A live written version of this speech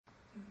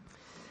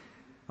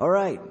All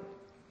right.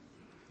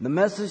 The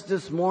message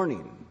this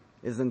morning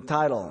is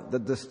entitled, The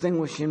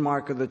Distinguishing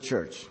Mark of the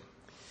Church.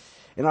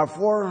 In our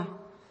 4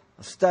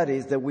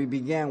 studies that we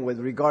began with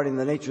regarding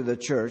the nature of the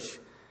church,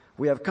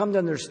 we have come to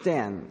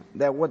understand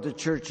that what the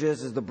church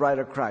is the bride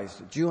of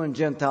Christ, Jew and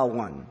Gentile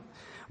one.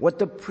 What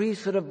the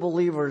priesthood of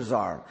believers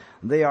are,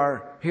 they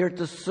are here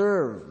to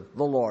serve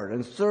the Lord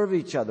and serve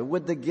each other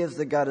with the gifts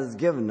that God has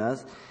given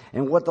us.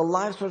 And what the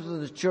life source of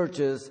the church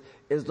is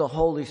the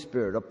Holy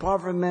Spirit.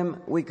 Apart from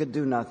Him, we could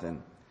do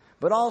nothing.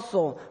 But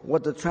also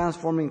what the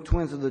transforming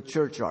twins of the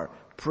church are,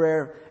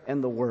 prayer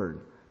and the Word.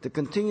 To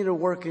continue to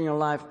work in your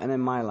life and in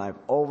my life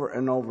over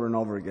and over and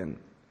over again.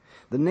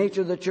 The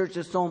nature of the church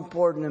is so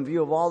important in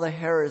view of all the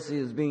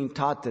heresy that's being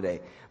taught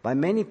today by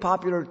many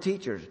popular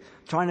teachers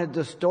trying to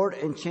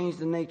distort and change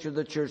the nature of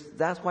the church.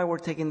 That's why we're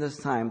taking this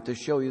time to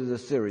show you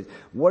this series.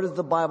 What does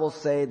the Bible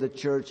say the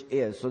church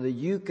is? So that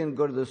you can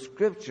go to the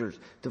scriptures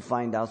to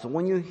find out. So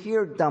when you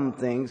hear dumb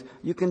things,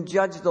 you can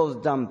judge those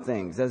dumb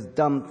things as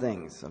dumb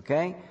things,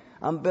 okay?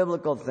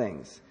 Unbiblical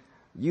things.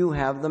 You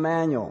have the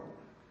manual.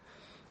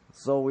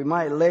 So we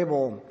might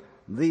label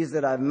these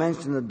that I've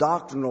mentioned, the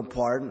doctrinal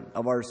part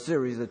of our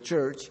series, the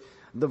church,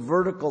 the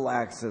vertical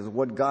axis,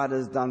 what God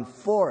has done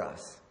for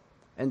us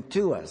and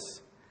to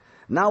us.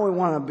 Now we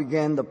want to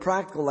begin the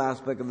practical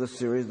aspect of the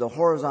series, the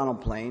horizontal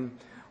plane,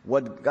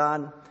 what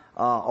God,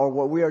 or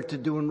what we are to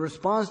do in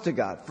response to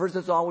God. First,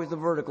 it's always the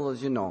vertical,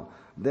 as you know,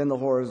 then the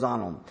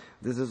horizontal.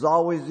 This is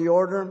always the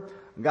order.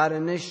 God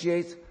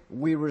initiates,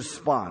 we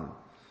respond.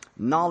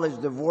 Knowledge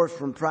divorced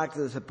from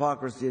practice is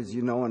hypocrisy, as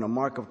you know, and a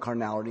mark of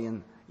carnality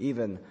and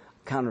even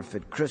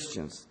counterfeit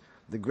Christians.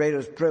 The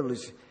greatest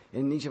privilege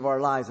in each of our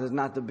lives is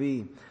not to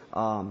be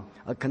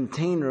a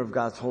container of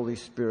God's Holy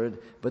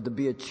Spirit, but to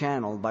be a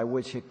channel by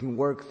which it can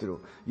work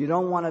through. You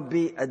don't want to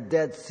be a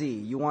Dead Sea.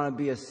 You want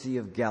to be a Sea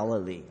of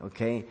Galilee,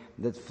 okay,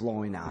 that's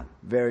flowing out.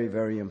 Very,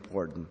 very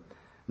important.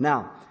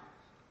 Now,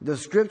 the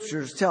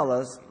scriptures tell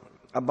us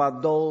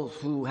about those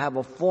who have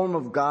a form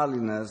of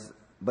godliness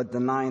but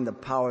denying the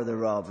power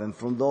thereof. And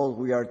from those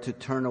we are to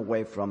turn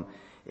away from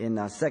in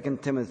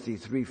 2 Timothy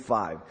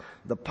 3:5.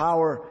 The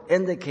power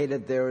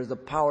indicated there is the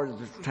power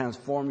to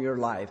transform your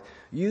life.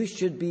 You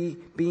should be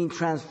being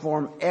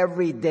transformed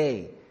every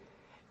day.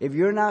 If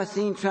you're not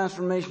seeing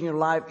transformation in your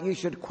life, you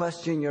should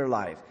question your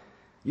life.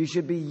 You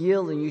should be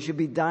yielding. You should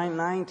be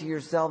dying to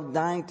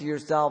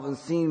yourself and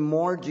seeing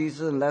more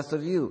Jesus and less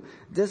of you.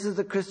 This is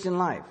the Christian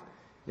life.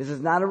 This is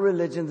not a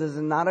religion. This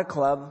is not a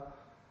club.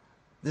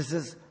 This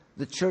is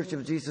the church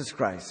of Jesus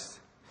Christ.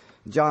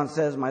 John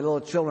says, my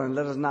little children,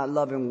 let us not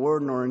love in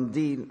word nor in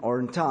deed or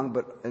in tongue,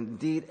 but in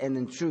deed and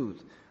in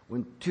truth,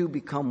 when two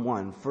become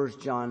one.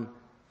 1 John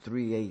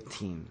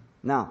 3:18.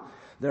 Now,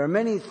 there are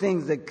many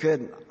things that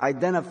could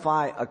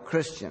identify a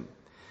Christian,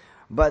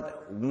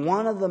 but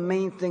one of the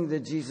main things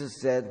that Jesus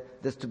said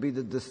that's to be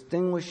the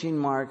distinguishing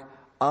mark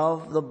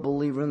of the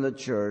believer in the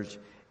church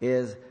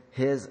is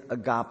His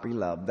agape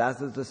love. That's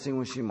the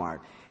distinguishing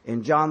mark.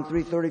 In John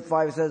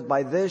 3:35 it says,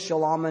 by this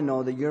shall all men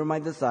know that you're my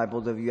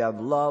disciples if you have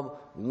love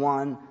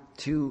one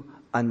to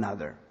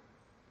another.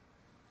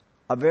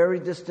 A very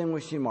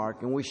distinguishing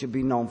mark, and we should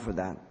be known for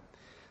that.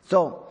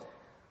 So,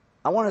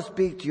 I want to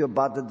speak to you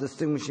about the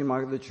distinguishing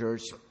mark of the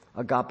church,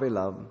 agape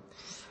love,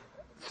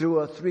 through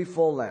a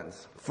threefold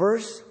lens.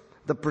 First,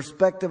 the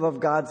perspective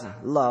of God's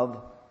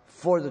love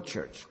for the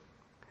church.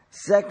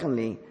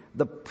 Secondly,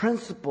 the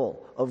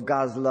principle of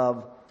God's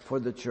love for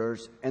the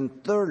church.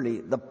 And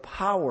thirdly, the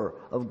power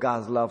of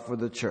God's love for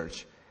the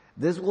church.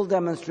 This will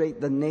demonstrate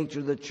the nature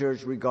of the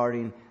church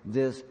regarding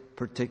this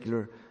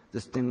particular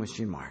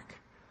distinguishing mark.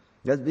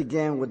 Let's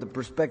begin with the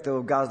perspective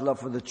of God's love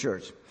for the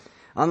church.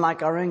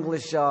 Unlike our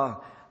English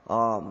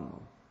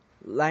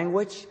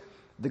language,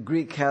 the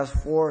Greek has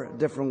 4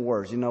 different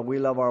words. You know, we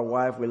love our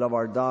wife, we love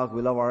our dog,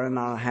 we love our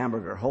in-and-out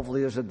hamburger.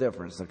 Hopefully there's a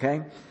difference,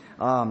 okay?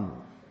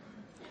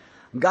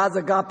 God's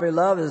agape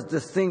love is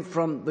distinct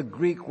from the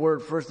Greek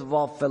word, first of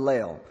all,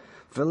 phileo.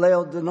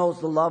 Phileo denotes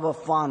the love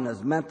of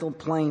fondness, mental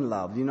plane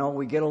love. You know,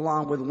 we get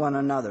along with one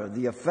another.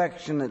 The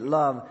affectionate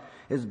love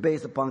is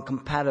based upon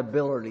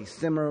compatibility,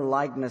 similar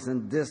likeness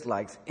and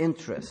dislikes,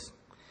 interests.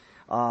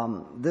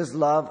 This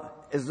love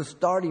is the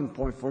starting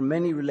point for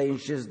many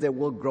relationships that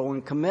will grow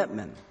in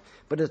commitment.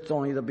 But it's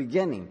only the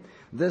beginning.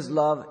 This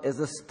love is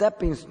a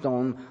stepping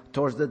stone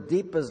towards the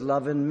deepest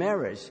love in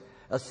marriage,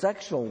 a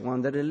sexual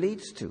one that it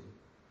leads to.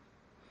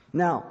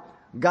 Now,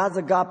 God's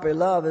agape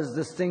love is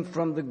distinct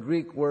from the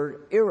Greek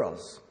word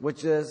eros,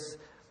 which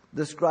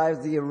describes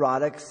the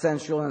erotic,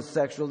 sensual, and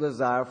sexual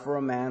desire for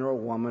a man or a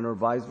woman or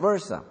vice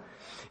versa.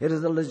 It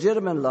is a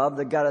legitimate love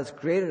that God has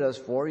created us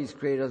for. He's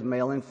created us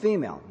male and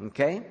female,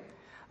 okay?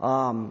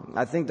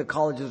 I think the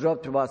colleges are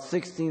up to about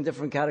 16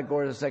 different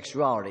categories of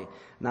sexuality.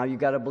 Now, you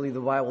got to believe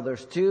the Bible,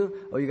 there's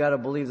 2, or you got to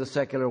believe the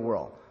secular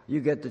world. You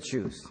get to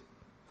choose.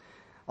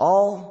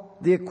 All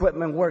the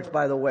equipment works,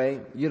 by the way.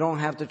 You don't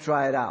have to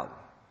try it out.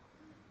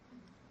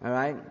 All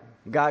right?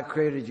 God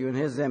created you in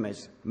His image,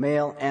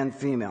 male and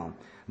female.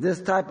 This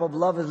type of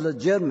love is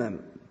legitimate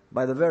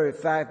by the very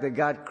fact that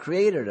God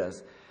created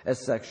us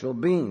as sexual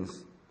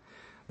beings.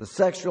 The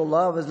sexual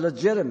love is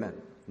legitimate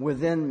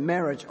within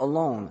marriage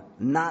alone,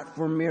 not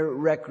for mere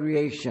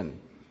recreation.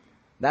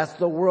 That's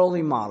the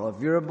worldly model.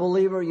 If you're a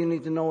believer, you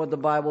need to know what the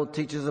Bible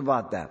teaches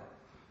about that.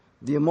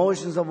 The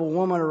emotions of a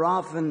woman are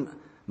often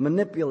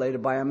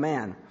manipulated by a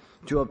man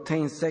to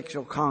obtain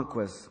sexual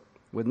conquest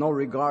with no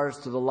regards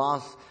to the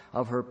loss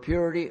of her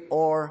purity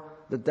or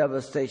the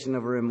devastation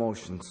of her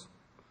emotions.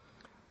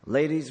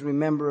 Ladies,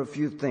 remember a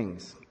few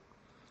things.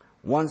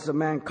 Once a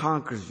man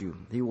conquers you,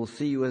 he will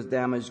see you as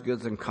damaged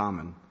goods and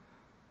common,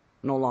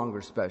 no longer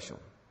special.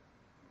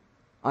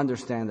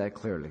 Understand that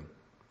clearly.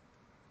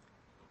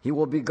 He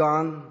will be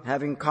gone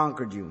having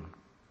conquered you.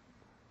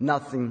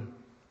 Nothing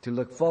to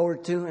look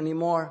forward to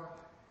anymore,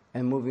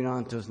 and moving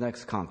on to his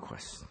next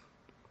conquest.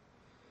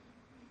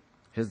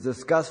 His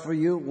disgust for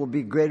you will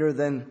be greater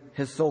than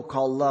his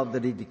so-called love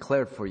that he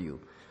declared for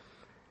you.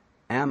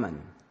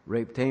 Ammon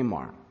raped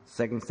Tamar,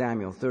 2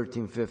 Samuel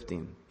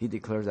 13:15. He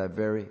declares that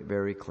very,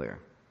 very clear.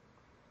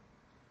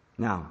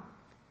 Now,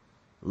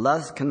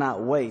 lust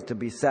cannot wait to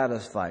be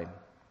satisfied.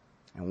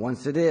 And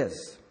once it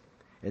is,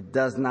 it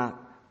does not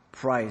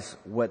price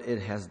what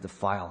it has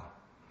defiled.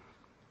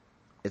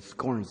 It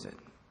scorns it.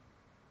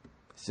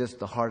 It's just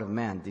the heart of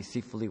man,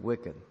 deceitfully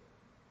wicked,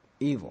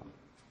 evil.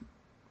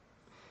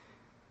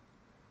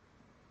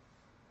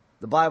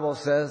 The Bible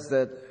says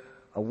that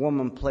a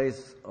woman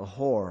plays a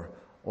whore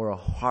or a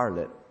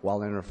harlot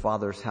while in her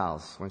father's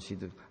house when she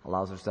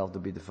allows herself to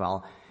be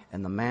defiled,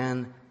 and the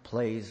man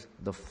plays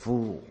the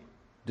fool.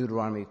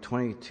 Deuteronomy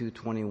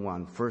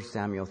 22:21, 1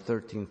 Samuel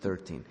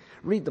 13:13.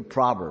 Read the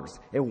Proverbs.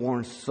 It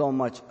warns so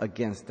much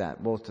against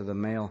that, both to the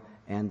male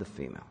and the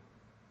female.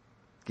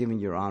 Giving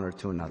your honor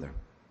to another.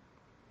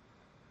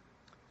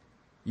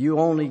 You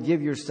only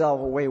give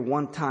yourself away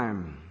one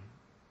time,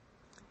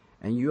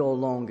 and you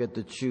alone get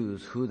to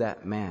choose who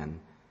that man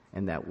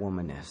and that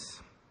woman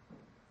is.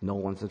 No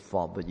one's at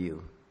fault but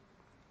you.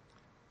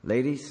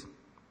 Ladies,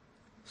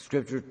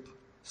 Scripture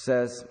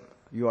says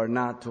you are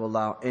not to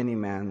allow any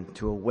man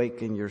to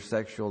awaken your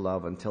sexual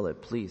love until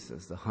it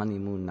pleases the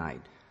honeymoon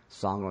night.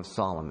 Song of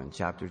Solomon,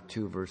 chapter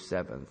 2, verse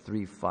 7,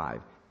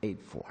 3:5,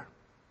 8:4.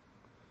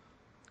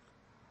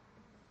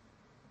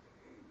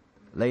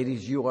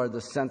 Ladies, you are the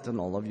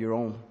sentinel of your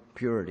own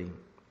purity.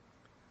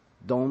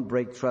 Don't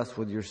break trust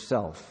with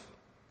yourself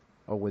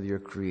or with your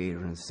Creator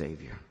and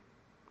Savior.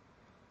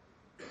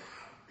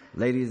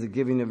 Ladies, the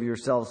giving of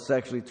yourself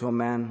sexually to a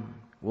man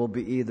will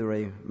be either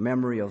a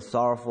memory of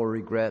sorrowful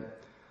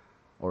regret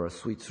or a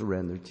sweet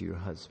surrender to your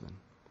husband.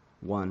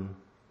 One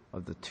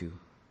of the two.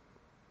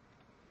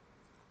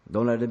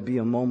 Don't let it be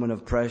a moment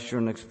of pressure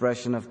and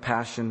expression of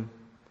passion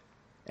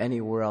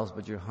anywhere else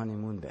but your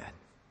honeymoon bed.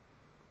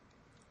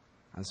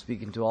 I'm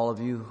speaking to all of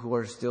you who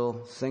are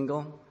still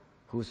single,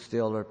 who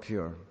still are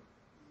pure.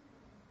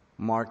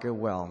 Mark it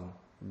well.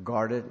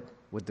 Guard it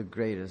with the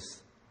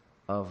greatest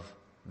of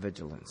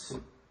vigilance.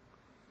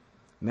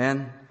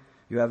 Men,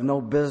 you have no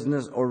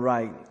business or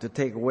right to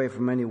take away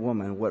from any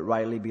woman what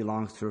rightly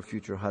belongs to her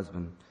future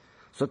husband.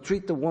 So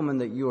treat the woman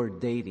that you are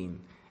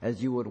dating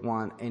as you would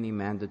want any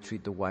man to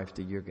treat the wife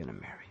that you're going to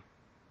marry.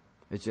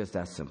 It's just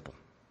that simple.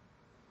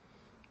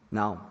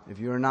 Now, if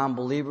you're a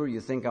non-believer,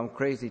 you think I'm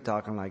crazy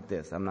talking like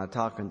this. I'm not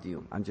talking to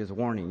you. I'm just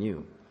warning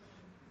you.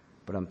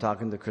 But I'm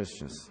talking to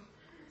Christians.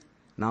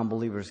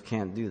 Non-believers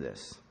can't do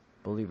this.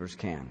 Believers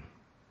can.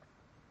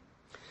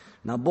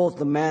 Now, both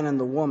the man and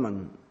the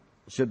woman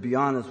should be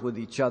honest with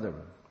each other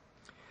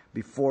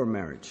before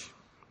marriage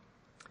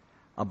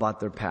about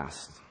their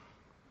past.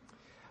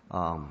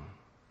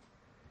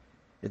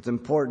 It's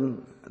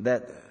important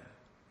that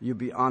you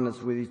be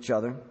honest with each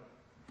other,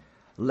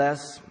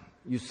 lest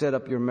you set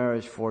up your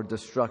marriage for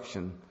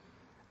destruction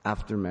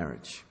after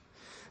marriage.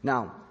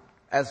 Now,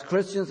 as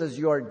Christians, as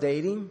you are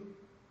dating,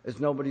 it's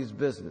nobody's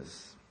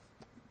business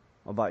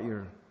about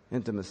your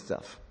intimate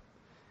stuff.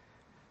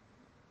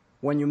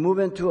 When you move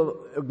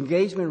into an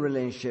engagement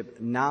relationship,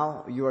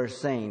 now you are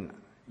saying,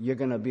 you're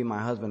going to be my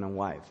husband and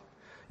wife.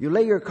 You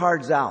lay your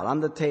cards out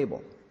on the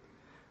table.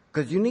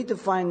 Because you need to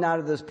find out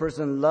if this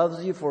person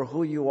loves you for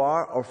who you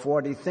are or for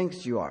what he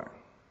thinks you are.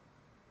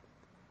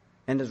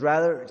 And it's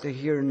rather to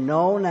hear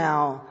no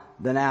now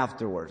than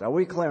afterwards. Are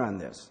we clear on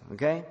this?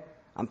 Okay?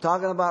 I'm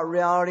talking about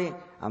reality.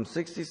 I'm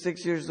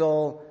 66 years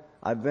old.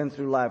 I've been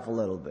through life a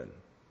little bit.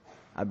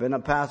 I've been a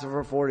pastor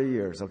for 40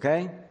 years.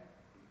 Okay?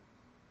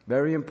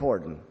 Very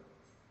important.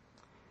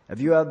 If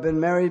you have been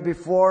married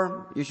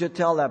before, you should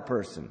tell that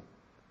person.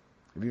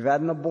 If you've had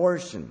an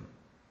abortion,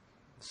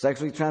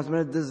 sexually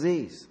transmitted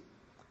disease,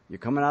 you're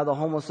coming out of the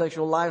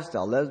homosexual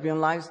lifestyle, lesbian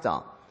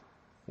lifestyle,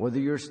 whether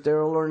you're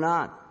sterile or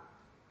not.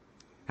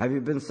 Have you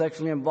been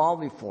sexually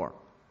involved before?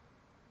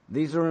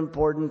 These are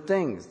important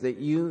things that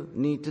you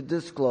need to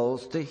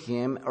disclose to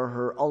him or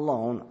her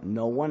alone,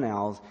 no one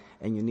else,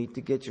 and you need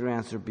to get your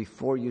answer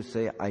before you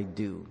say, I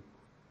do.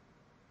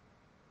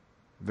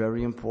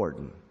 Very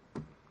important.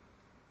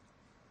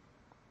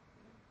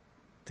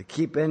 To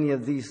keep any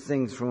of these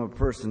things from a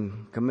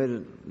person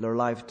committed their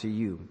life to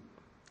you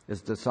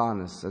is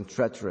dishonest and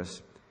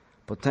treacherous,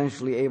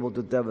 potentially able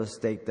to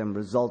devastate them,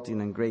 resulting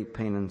in great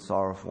pain and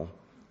sorrowful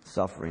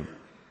suffering,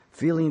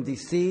 feeling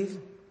deceived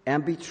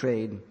and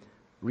betrayed,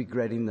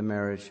 regretting the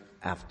marriage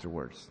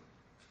afterwards.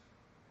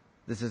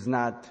 This is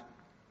not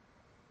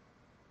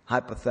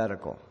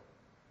hypothetical.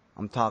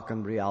 I'm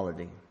talking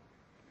reality.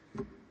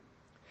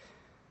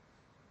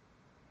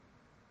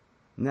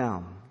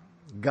 Now,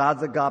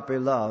 God's agape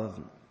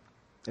love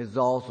is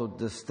also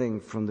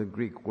distinct from the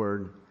Greek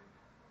word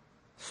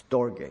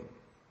storge.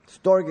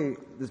 Storge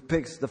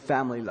depicts the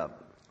family love,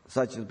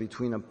 such as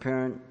between a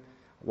parent,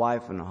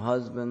 wife and a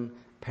husband,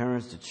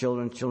 parents to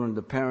children, children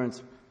to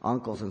parents,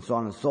 uncles, and so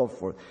on and so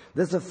forth.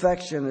 This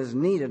affection is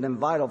needed and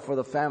vital for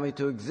the family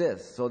to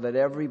exist, so that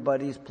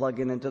everybody's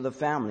plugging into the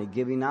family,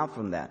 giving out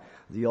from that.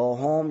 The old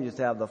home used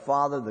to have the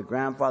father, the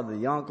grandfather,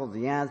 the uncles,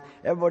 the aunts,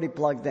 everybody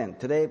plugged in.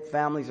 Today,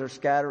 families are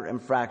scattered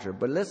and fractured.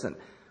 But listen,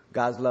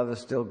 God's love is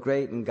still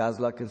great, and God's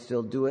love can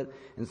still do it.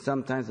 And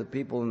sometimes the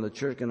people in the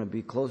church are going to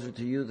be closer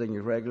to you than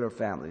your regular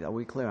family. Are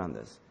we clear on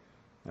this?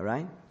 All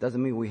right?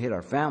 Doesn't mean we hate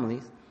our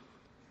families.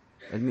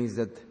 It means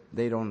that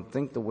they don't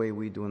think the way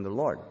we do in the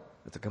Lord.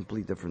 It's a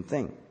complete different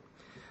thing.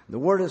 The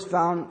word is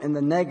found in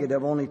the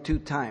negative only 2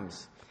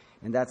 times.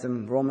 And that's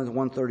in Romans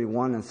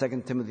 1:31 and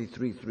 2 Timothy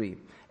 3:3.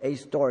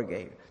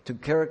 Astorge, to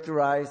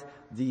characterize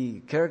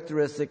the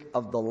characteristic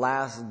of the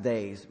last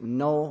days.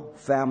 No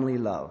family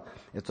love.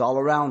 It's all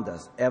around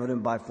us.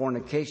 Evident by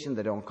fornication.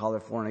 They don't call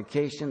it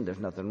fornication. There's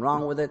nothing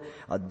wrong with it.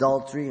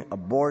 Adultery,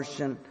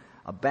 abortion,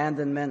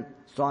 abandonment,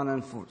 so on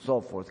and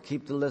so forth.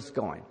 Keep the list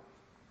going.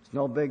 It's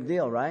no big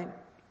deal, right?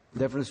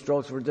 Different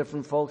strokes for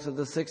different folks of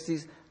the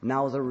 60s.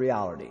 Now is a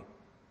reality.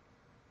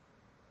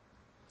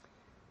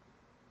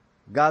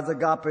 God's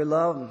agape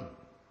love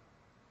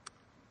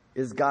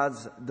is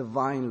God's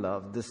divine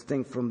love,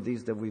 distinct from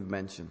these that we've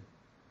mentioned.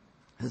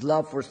 His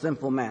love for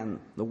sinful man.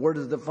 The word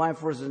is defined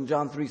for us in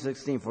John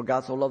 3:16. For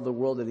God so loved the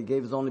world that he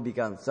gave his only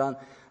begotten Son,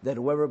 that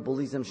whoever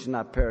believes him should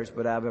not perish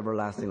but have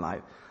everlasting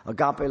life.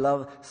 Agape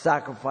love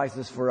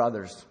sacrifices for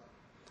others.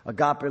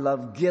 Agape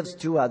love gives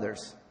to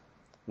others.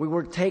 We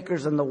were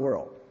takers in the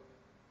world.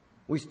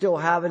 We still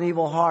have an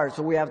evil heart,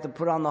 so we have to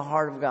put on the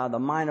heart of God, the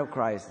mind of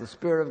Christ, the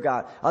Spirit of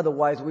God.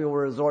 Otherwise, we will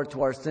resort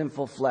to our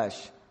sinful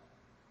flesh.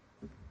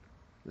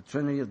 The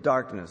trinity of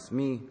darkness,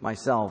 me,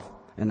 myself,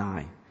 and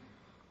I.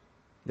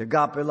 The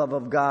agape love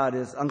of God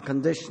is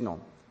unconditional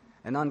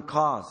and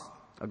uncaused.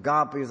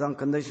 Agape is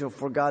unconditional,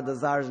 for God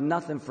desires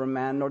nothing from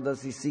man, nor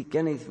does he seek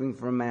anything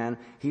from man.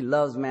 He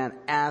loves man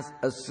as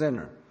a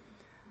sinner.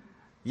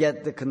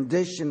 Yet the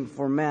condition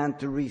for man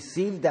to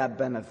receive that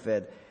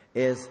benefit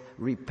is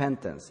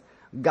repentance.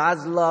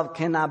 God's love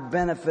cannot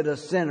benefit a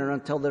sinner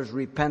until there's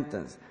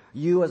repentance.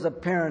 You as a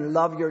parent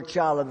love your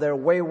child. If they're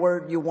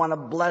wayward, you want to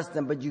bless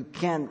them, but you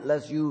can't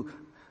unless you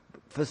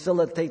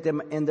facilitate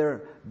them in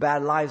their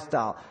bad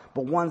lifestyle.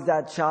 But once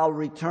that child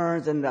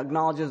returns and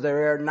acknowledges their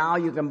error, now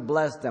you can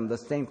bless them. The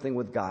same thing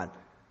with God.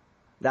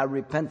 That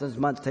repentance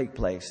must take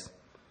place.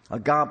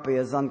 Agape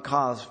is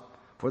uncaused,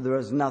 for there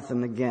is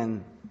nothing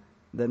again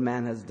that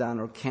man has done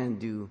or can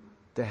do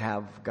to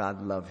have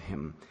God love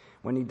him.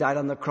 When he died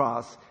on the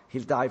cross, he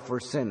died for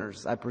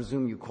sinners. I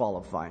presume you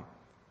qualify.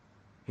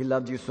 He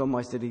loved you so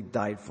much that he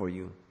died for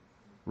you.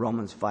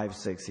 Romans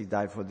 5:6, he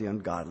died for the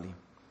ungodly.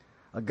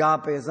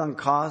 Agape is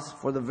uncaused,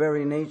 for the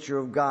very nature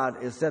of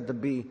God is said to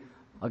be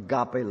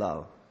agape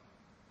love.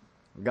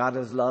 God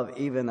is love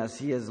even as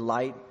he is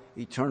light,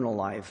 eternal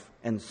life,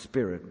 and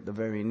spirit, the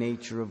very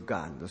nature of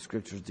God, the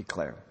scriptures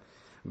declare.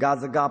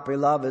 God's agape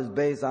love is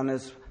based on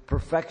his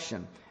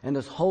perfection and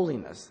his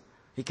holiness.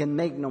 He can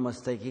make no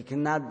mistake. He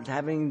cannot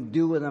have anything to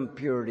do with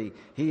impurity.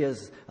 He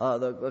is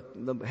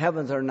the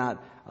heavens are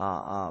not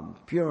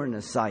pure in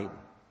his sight.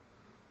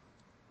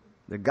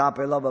 The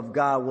agape love of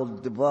God will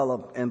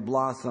develop and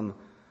blossom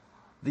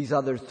these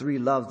other 3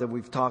 loves that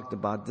we've talked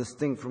about,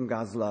 distinct from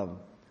God's love.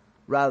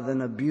 Rather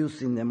than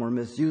abusing them or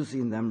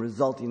misusing them,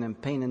 resulting in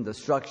pain and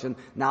destruction,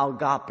 now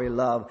agape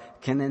love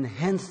can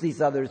enhance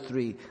these other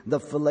 3. The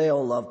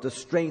phileo love, to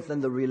strengthen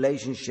the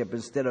relationship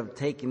instead of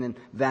taking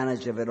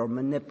advantage of it or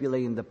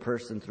manipulating the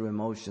person through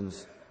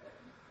emotions.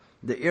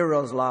 The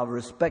eros love,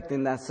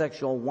 respecting that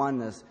sexual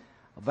oneness,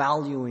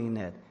 valuing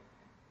it,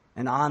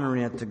 and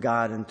honoring it to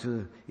God and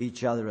to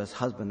each other as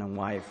husband and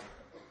wife.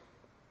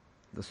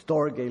 The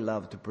storge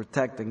love, to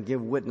protect and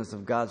give witness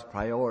of God's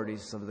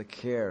priorities of the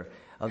care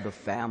of the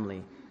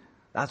family.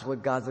 That's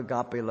what God's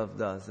agape love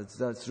does. It's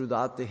done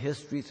throughout the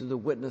history, through the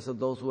witness of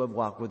those who have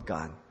walked with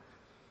God.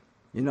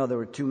 You know, there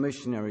were 2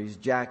 missionaries,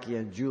 Jackie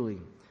and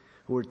Julie,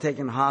 who were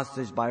taken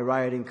hostage by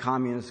rioting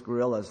communist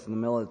guerrillas in the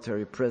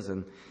military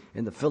prison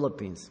in the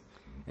Philippines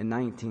in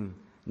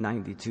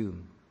 1992.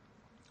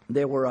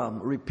 They were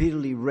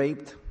repeatedly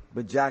raped,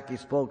 but Jackie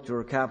spoke to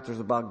her captors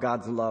about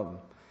God's love.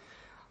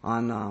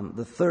 On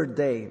the 3rd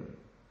day,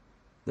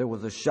 there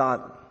was a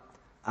shot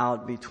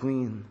out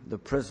between the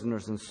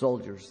prisoners and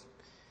soldiers,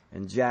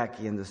 and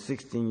Jackie and the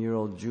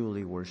 16-year-old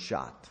Julie were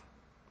shot.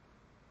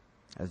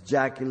 As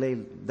Jackie lay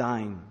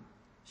dying,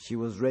 she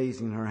was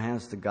raising her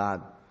hands to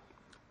God,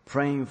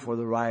 praying for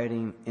the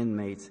rioting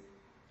inmates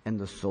and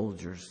the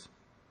soldiers.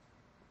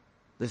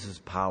 This is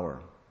power,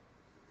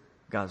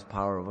 God's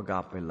power of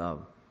agape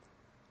love.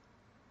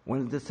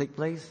 When did this take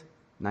place?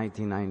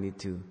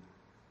 1992.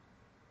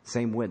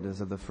 Same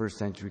witness of the first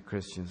century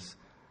Christians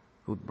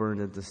who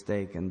burned at the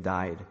stake and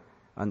died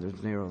under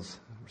Nero's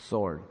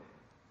sword,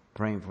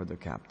 praying for their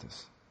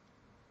captives.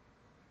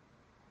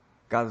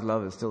 God's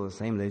love is still the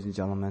same, ladies and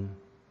gentlemen.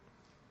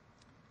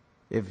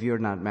 If you're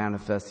not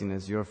manifesting,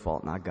 it's your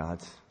fault, not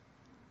God's.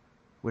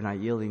 We're not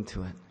yielding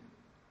to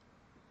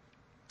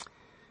it.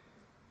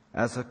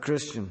 As a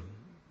Christian,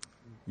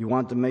 you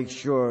want to make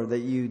sure that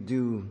you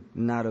do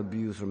not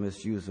abuse or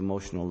misuse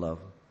emotional love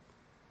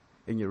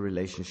in your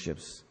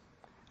relationships.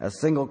 As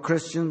single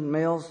Christian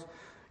males,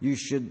 you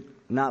should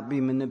not be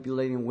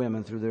manipulating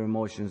women through their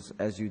emotions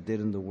as you did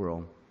in the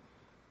world,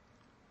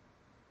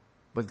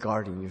 but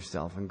guarding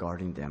yourself and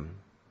guarding them.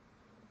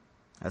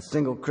 As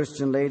single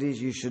Christian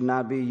ladies, you should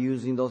not be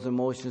using those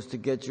emotions to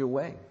get your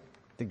way,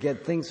 to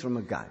get things from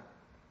a guy,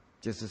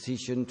 just as he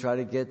shouldn't try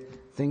to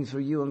get things for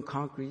you and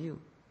conquer you.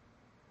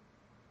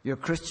 You're a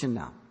Christian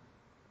now.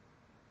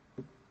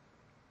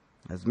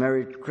 As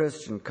married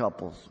Christian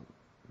couples,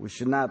 we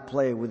should not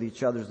play with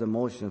each other's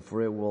emotions,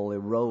 for it will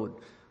erode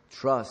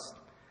trust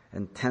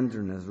and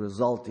tenderness,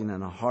 resulting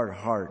in a hard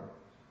heart.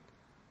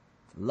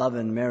 Love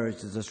in marriage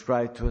is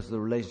described to us as the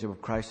relationship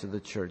of Christ to the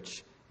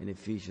church in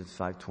Ephesians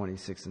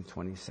 5:26 and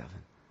 27.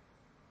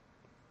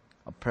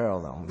 A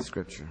parallel in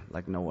Scripture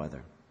like no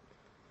other.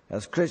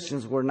 As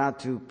Christians, we're not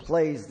to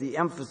place the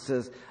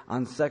emphasis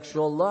on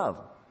sexual love,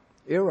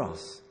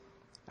 eros,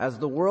 as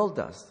the world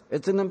does.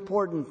 It's an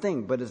important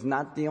thing, but it's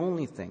not the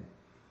only thing.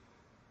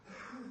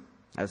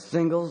 As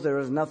singles, there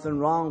is nothing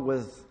wrong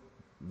with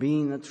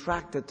being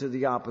attracted to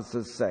the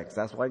opposite sex.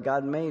 That's why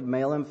God made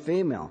male and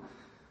female.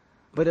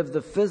 But if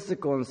the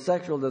physical and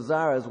sexual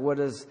desire is what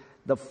is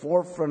the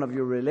forefront of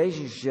your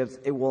relationships,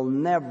 it will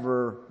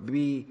never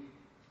be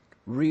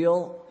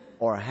real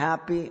or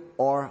happy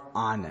or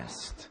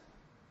honest.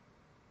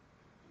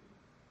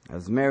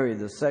 As married,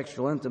 the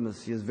sexual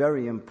intimacy is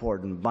very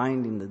important,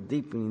 binding, the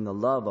deepening the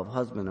love of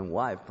husband and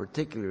wife,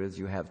 particularly as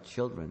you have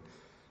children.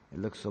 It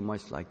looks so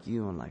much like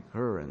you and like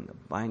her, and the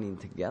binding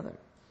together.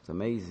 It's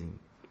amazing.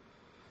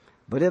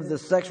 But if the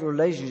sexual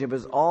relationship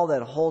is all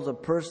that holds a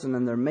person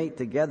and their mate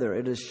together,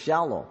 it is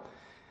shallow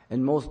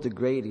and most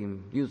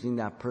degrading, using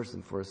that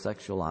person for a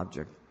sexual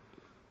object.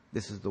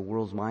 This is the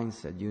world's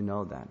mindset. You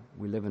know that.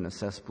 We live in a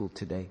cesspool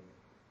today.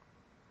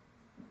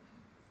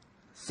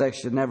 Sex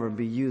should never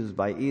be used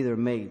by either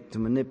mate to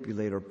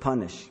manipulate or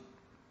punish.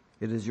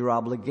 It is your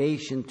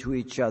obligation to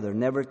each other,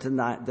 never to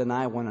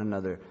deny one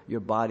another.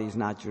 Your body is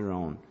not your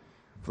own.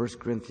 1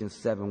 Corinthians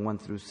 7, 1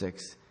 through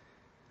 6.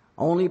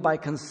 Only by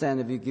consent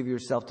if you give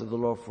yourself to the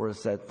Lord for a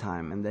set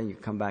time, and then you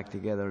come back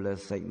together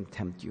lest Satan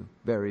tempt you.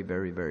 Very,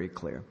 very, very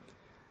clear.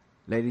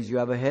 Ladies, you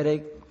have a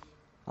headache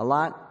a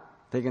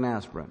lot? Take an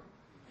aspirin.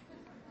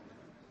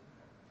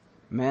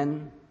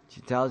 Men,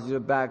 she tells you to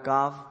back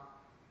off.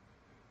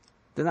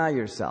 Deny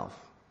yourself.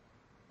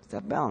 It's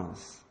that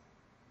balance.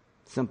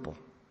 Simple.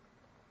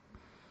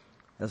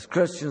 As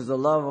Christians, the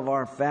love of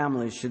our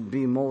family should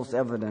be most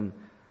evident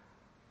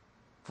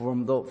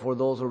for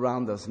those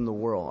around us in the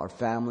world, our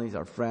families,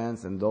 our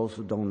friends, and those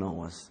who don't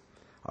know us.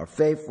 Our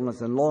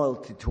faithfulness and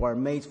loyalty to our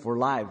mates for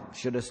life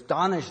should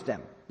astonish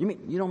them. You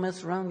mean you don't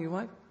mess around with your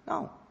wife?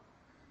 No.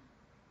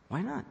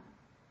 Why not?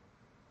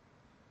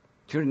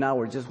 Here now,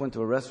 we just went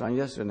to a restaurant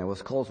yesterday and it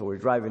was cold, so we're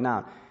driving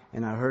out.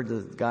 And I heard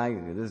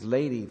this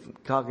lady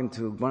talking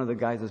to one of the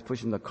guys that's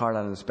pushing the cart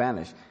out in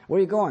Spanish. Where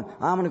are you going?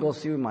 I'm going to go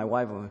see my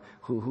wife,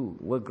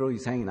 what girl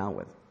he's hanging out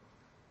with.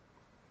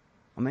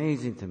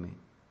 Amazing to me.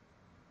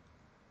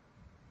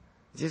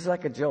 Just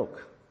like a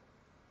joke.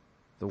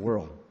 The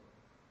world.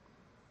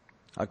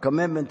 A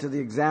commitment to the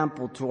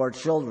example to our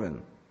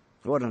children.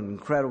 What an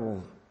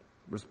incredible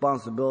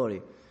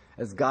responsibility.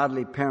 As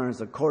godly parents,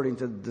 according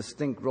to the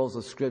distinct roles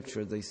of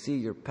Scripture, they see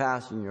your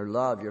passion, your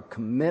love, your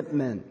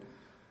commitment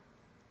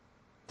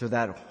to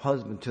that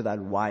husband, to that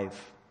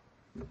wife.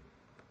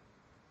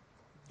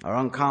 Our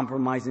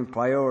uncompromising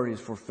priorities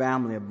for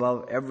family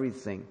above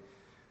everything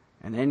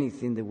and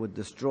anything that would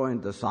destroy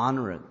and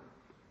dishonor it.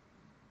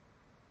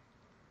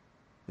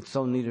 It's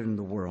so needed in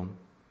the world.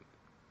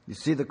 You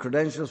see the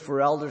credentials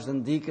for elders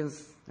and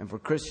deacons and for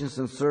Christians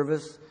in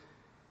service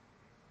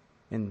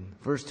in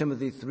 1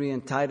 Timothy 3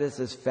 and Titus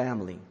is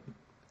family.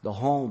 The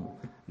home,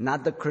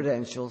 not the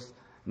credentials,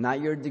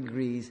 not your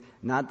degrees,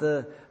 not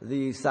the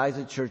size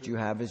of church you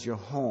have, is your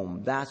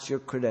home. That's your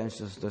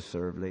credentials to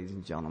serve, ladies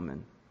and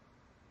gentlemen.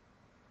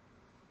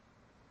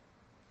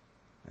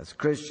 As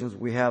Christians,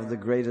 we have the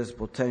greatest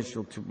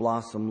potential to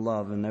blossom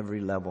love in every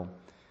level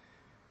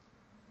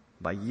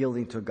by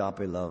yielding to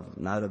agape love,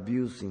 not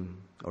abusing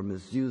or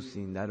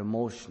misusing that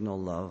emotional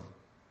love,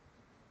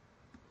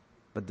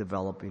 but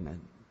developing it.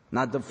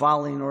 Not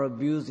defiling or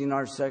abusing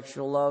our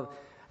sexual love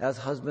as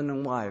husband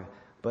and wife,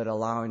 but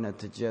allowing it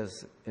to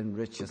just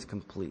enrich us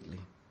completely.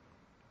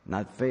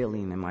 Not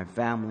failing in my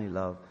family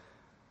love,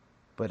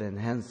 but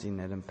enhancing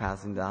it and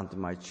passing it on to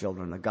my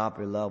children. Agape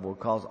love will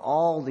cause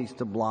all these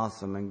to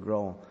blossom and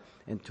grow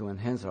and to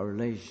enhance our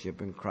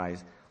relationship in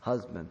Christ.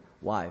 Husband,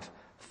 wife,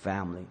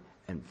 family,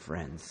 and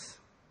friends.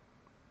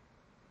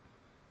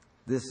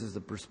 This is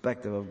the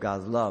perspective of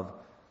God's love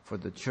for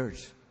the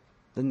church.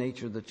 The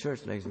nature of the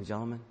church, ladies and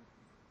gentlemen.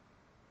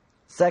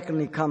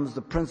 Secondly comes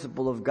the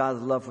principle of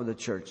God's love for the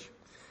church.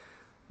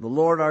 The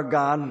Lord our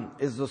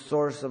God is the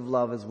source of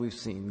love, as we've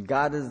seen.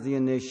 God is the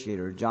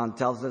initiator. John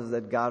tells us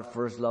that God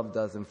first loved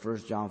us in 1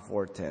 John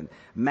 4:10.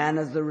 Man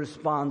is the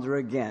responder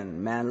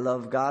again. Man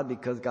loved God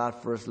because God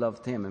first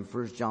loved him in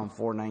 1 John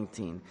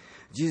 4:19.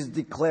 Jesus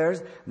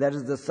declares that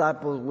his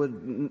disciples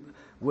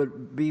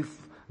would be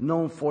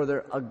known for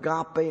their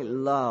agape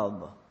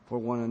love for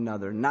one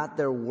another, not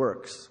their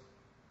works.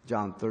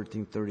 John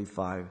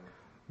 13:35.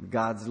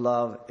 God's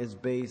love is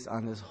based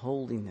on his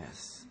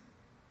holiness.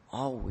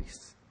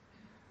 Always.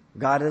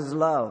 God is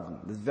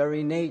love. His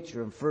very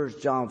nature in 1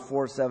 John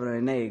 4:7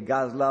 and 8.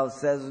 God's love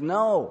says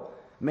no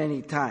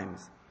many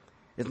times.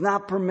 It's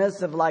not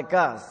permissive like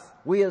us.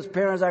 We as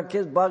parents, our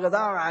kids bug us.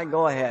 All right,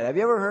 go ahead. Have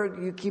you ever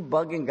heard you keep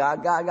bugging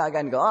God,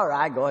 and go, all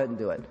right, go ahead and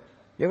do it?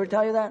 You ever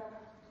tell you that?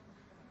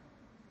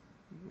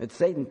 It's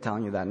Satan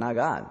telling you that, not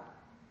God.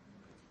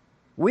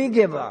 We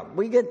give up.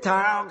 We get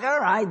tired. All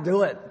right,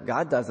 do it.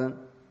 God doesn't.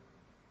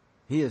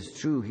 He is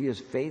true. He is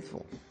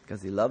faithful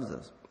because he loves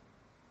us.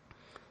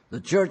 The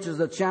church is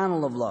a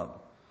channel of love.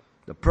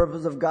 The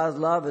purpose of God's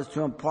love is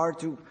to impart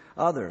to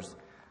others,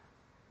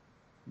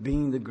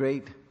 being the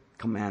great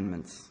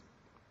commandments.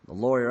 The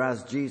lawyer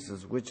asked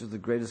Jesus, which is the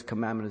greatest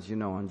commandment as you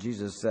know? And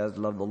Jesus says,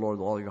 love the Lord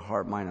with all your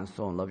heart, mind, and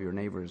soul, and love your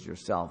neighbor as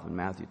yourself in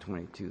Matthew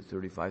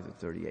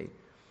 22:35-38.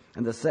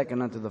 And the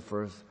second unto the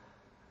first,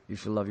 you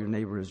shall love your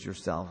neighbor as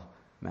yourself.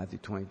 Matthew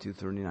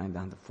 22:39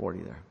 down to 40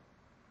 there.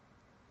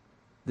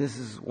 This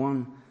is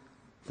one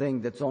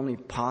thing that's only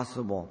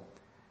possible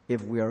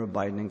if we are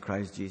abiding in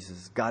Christ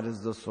Jesus. God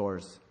is the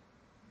source.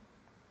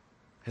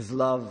 His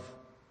love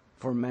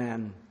for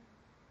man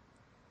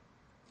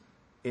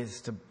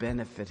is to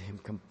benefit him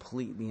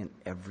completely in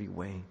every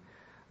way.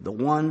 The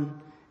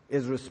one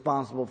is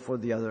responsible for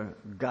the other.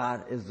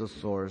 God is the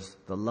source.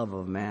 The love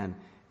of man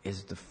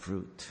is the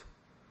fruit.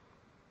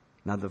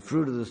 Now the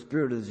fruit of the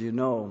Spirit, as you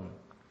know,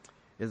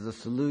 is the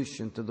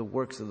solution to the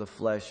works of the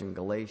flesh in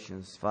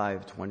Galatians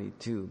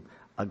 5:22,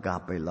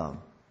 agape love.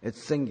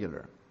 It's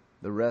singular.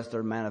 The rest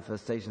are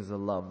manifestations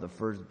of love, the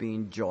first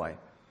being joy.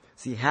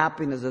 See,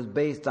 happiness is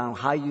based on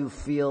how you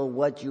feel,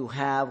 what you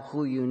have,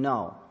 who you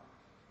know.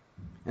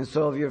 And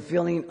so if you're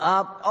feeling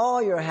up, oh,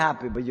 you're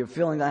happy, but you're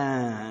feeling,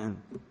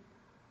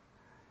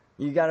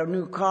 you got a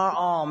new car,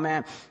 oh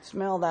man,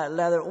 smell that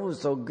leather, oh,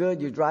 it's so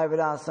good. You drive it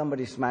out,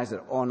 somebody smashes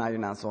it, oh, now you're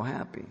not so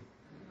happy.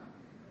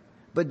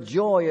 But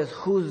joy is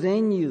who's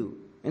in you.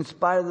 In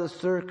spite of the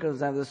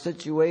circumstance, the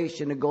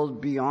situation, it goes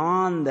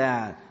beyond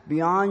that,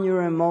 beyond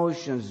your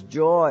emotions,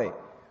 joy.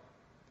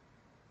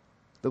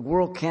 The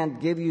world can't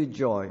give you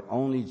joy.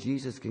 Only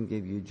Jesus can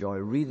give you joy.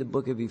 Read the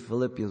book of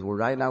Philippians.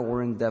 Right now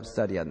we're in depth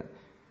study on it.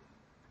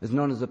 It's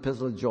known as the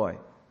Epistle of Joy.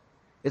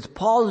 It's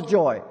Paul's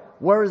joy.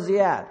 Where is he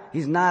at?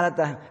 He's not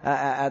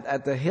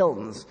at the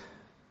Hiltons.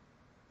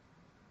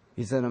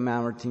 He's in a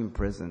Mamertine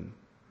prison.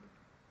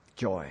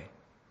 Joy.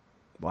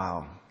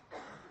 Wow.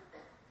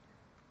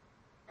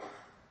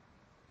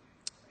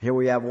 Here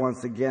we have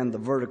once again the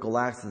vertical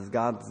axis.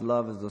 God's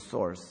love is the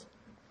source.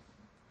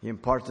 He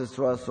imparts this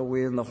to us so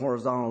we in the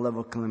horizontal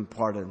level can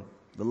impart it.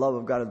 The love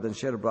of God has been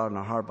shed abroad in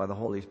our heart by the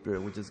Holy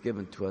Spirit, which is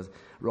given to us,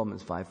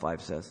 Romans 5:5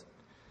 says.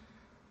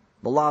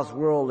 The lost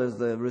world is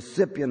the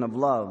recipient of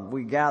love.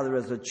 We gather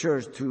as a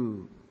church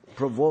to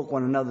provoke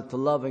one another to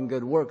love and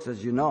good works,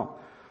 as you know,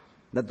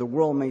 that the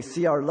world may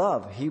see our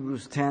love.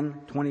 Hebrews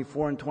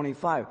 10:24 and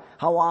 25.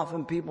 How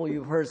often people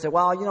you've heard say,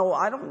 well,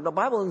 the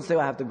Bible doesn't say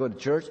I have to go to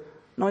church.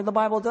 No, the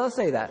Bible does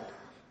say that.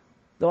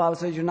 The Bible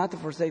says you're not to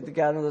forsake the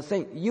gathering of the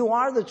saints. You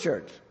are the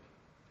church.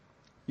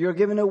 You're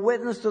giving a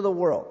witness to the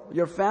world,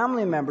 your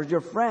family members,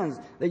 your friends,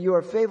 that you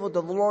are faithful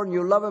to the Lord and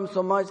you love Him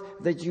so much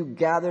that you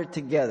gather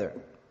together.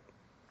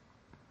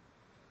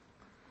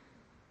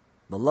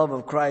 The love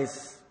of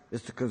Christ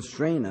is to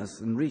constrain us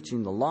in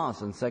reaching the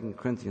lost in 2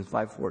 Corinthians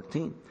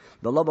 5:14.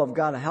 The love of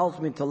God helps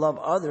me to love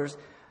others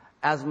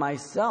as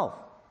myself.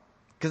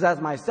 Because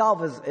as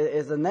myself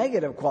is a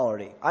negative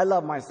quality. I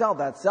love myself,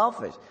 that's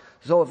selfish.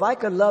 So if I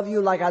could love you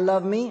like I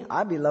love me,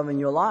 I'd be loving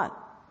you a lot.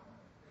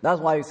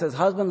 That's why he says,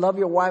 husband, love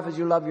your wife as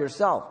you love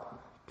yourself.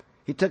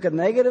 He took a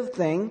negative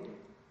thing,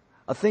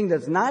 a thing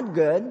that's not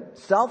good,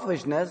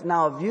 selfishness.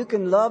 Now if you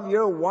can love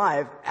your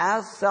wife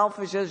as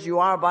selfish as you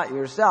are about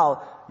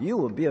yourself, you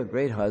will be a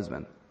great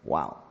husband.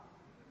 Wow.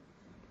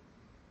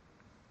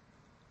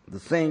 The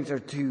saints are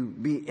to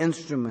be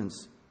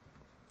instruments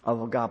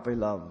of agape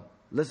love.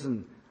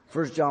 Listen,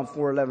 1 John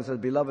 4:11 says,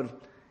 Beloved,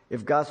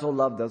 if God so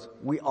loved us,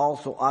 we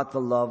also ought to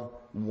love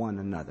one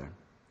another.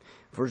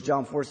 1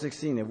 John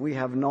 4:16, if we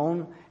have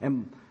known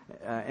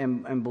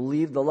and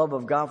believed the love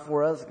of God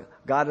for us,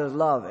 God is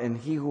love, and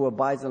he who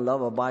abides in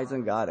love abides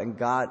in God, and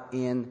God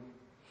in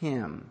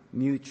him.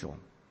 Mutual.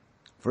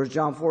 1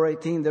 John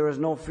 4:18, there is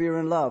no fear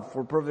in love,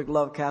 for perfect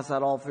love casts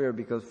out all fear,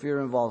 because fear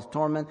involves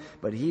torment,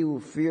 but he who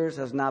fears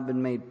has not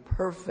been made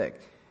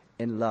perfect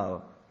in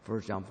love.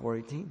 1 John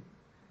 4:18.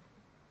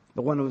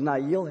 The one who's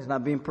not yielding is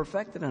not being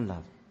perfected in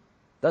love.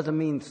 Doesn't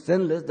mean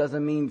sinless,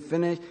 doesn't mean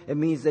finished. It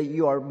means that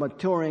you are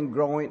maturing,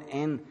 growing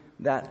in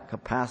that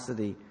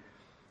capacity.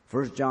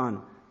 1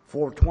 John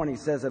 4:20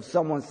 says, if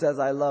someone says,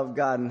 I love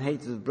God and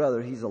hates his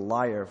brother, he's a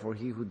liar. For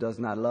he who does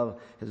not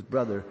love his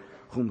brother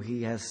whom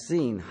he has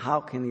seen, how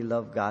can he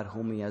love God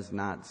whom he has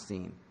not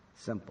seen?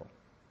 Simple.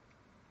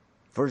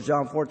 1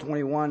 John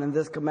 4:21, and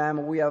this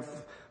commandment we have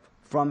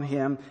from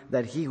him,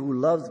 that he who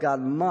loves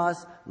God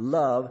must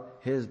love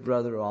his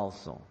brother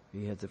also.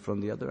 He hits it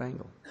from the other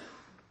angle.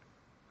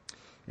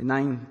 In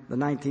the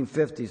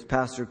 1950s,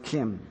 Pastor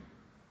Kim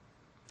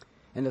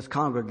and his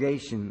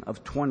congregation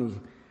of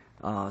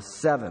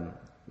 27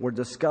 were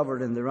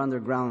discovered in their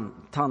underground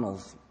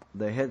tunnels.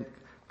 The head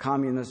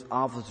communist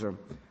officer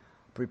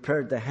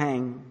prepared to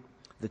hang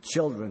the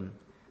children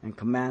and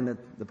commanded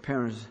the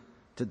parents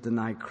to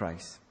deny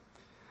Christ.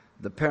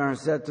 The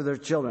parents said to their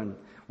children,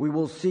 we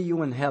will see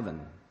you in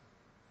heaven.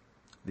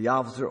 The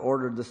officer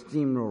ordered the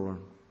steamroller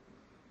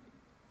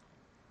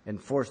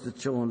and forced the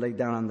children to lay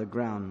down on the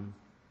ground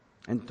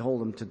and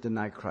told them to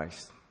deny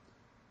Christ.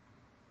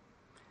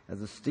 As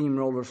the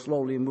steamroller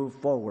slowly moved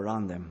forward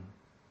on them,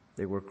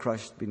 they were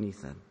crushed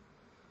beneath it.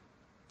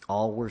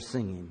 All were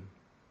singing.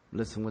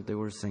 Listen what they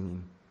were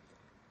singing.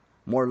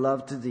 More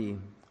love to thee,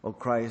 O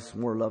Christ,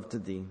 more love to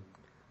thee.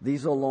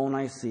 These alone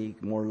I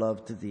seek, more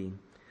love to thee.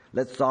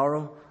 Let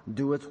sorrow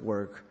do its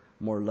work,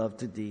 more love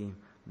to thee.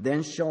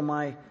 Then shall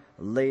my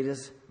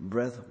latest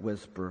breath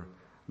whisper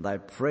thy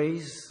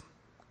praise,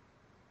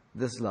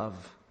 this love,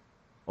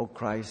 O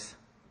Christ,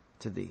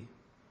 to thee.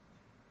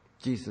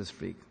 Jesus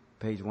Freak,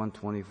 page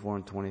 124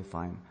 and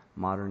 25,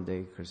 modern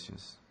day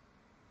Christians.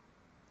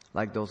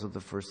 Like those of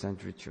the first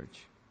century church.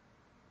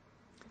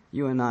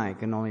 You and I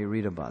can only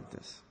read about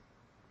this.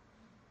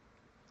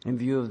 In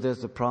view of this,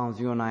 the problems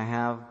you and I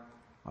have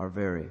are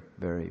very,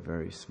 very,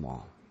 very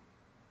small.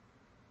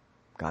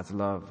 God's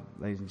love,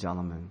 ladies and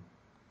gentlemen,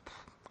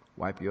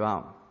 wipe you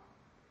out.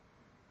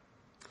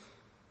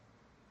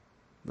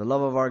 The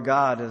love of our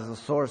God is the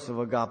source of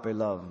agape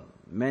love.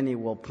 Many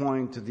will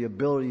point to the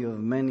ability of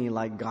many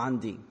like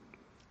Gandhi,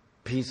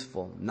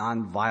 peaceful,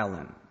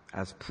 non-violent,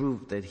 as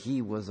proof that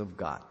he was of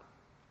God.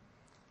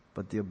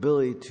 But the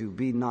ability to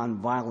be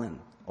non-violent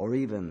or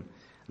even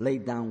lay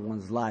down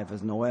one's life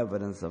is no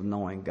evidence of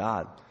knowing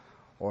God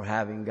or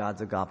having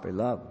God's agape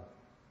love.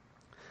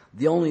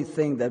 The only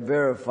thing that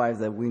verifies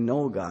that we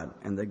know God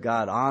and that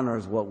God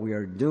honors what we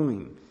are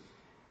doing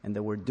and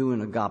that we're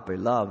doing agape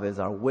love is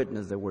our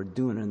witness that we're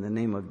doing it in the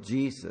name of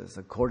Jesus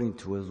according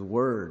to His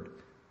Word.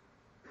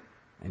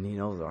 And He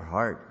knows our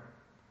heart.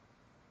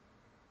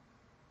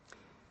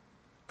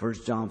 1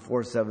 John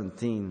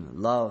 4:17,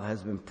 love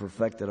has been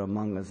perfected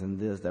among us in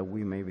this, that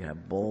we may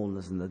have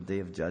boldness in the day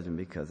of judgment,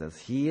 because as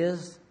He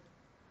is,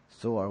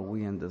 so are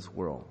we in this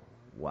world.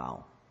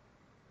 Wow.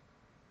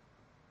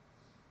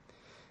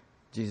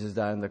 Jesus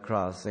died on the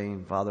cross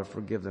saying, Father,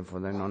 forgive them, for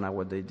they know not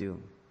what they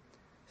do.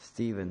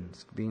 Stephen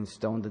being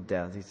stoned to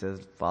death, he says,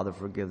 Father,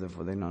 forgive them,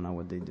 for they know not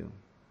what they do.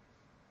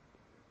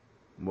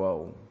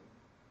 Whoa.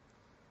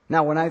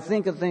 Now, when I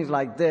think of things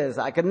like this,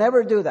 I could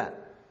never do that.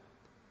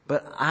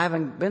 But I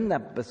haven't been in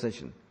that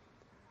position.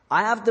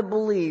 I have to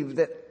believe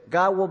that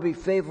God will be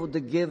faithful to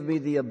give me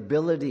the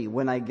ability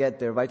when I get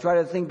there. If I try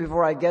to think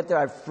before I get there,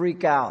 I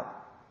freak out.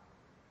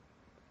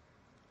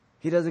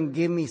 He doesn't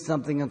give me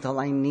something until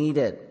I need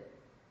it.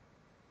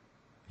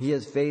 He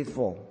is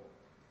faithful.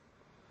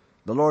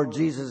 The Lord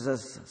Jesus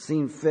has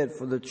seen fit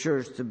for the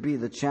church to be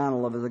the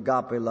channel of His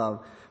agape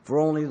love. For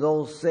only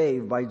those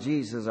saved by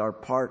Jesus are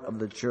part of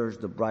the church,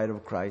 the bride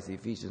of Christ.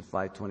 Ephesians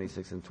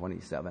 5:26 and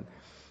 27.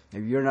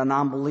 If you're a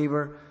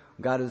non-believer,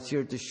 God is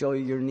here to show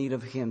you your need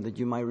of Him, that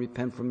you might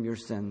repent from your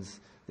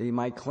sins, that He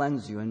might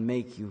cleanse you and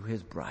make you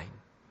His bride.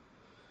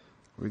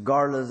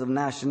 Regardless of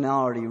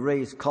nationality,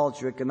 race,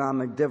 culture,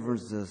 economic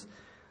differences,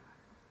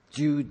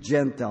 Jew,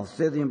 Gentile,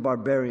 Scythian,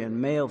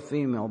 barbarian, male,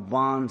 female,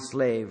 bond,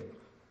 slave,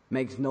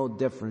 makes no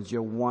difference.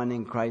 You're one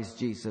in Christ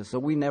Jesus. So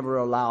we never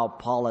allow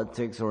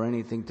politics or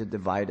anything to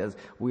divide us.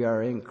 We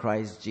are in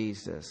Christ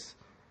Jesus.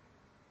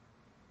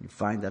 You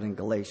find that in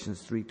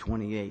Galatians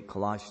 3:28,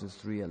 Colossians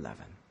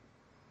 3:11.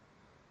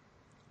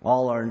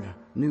 All are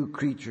new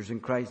creatures in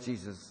Christ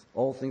Jesus.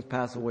 All things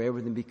pass away,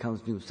 everything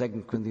becomes new.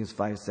 2 Corinthians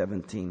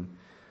 5:17.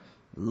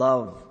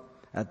 Love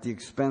at the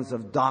expense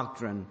of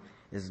doctrine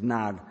is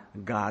not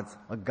God's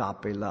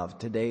agape love.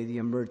 Today the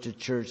emergent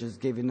church is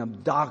giving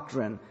up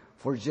doctrine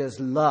for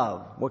just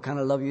love. What kind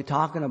of love are you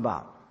talking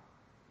about?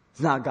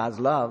 It's not God's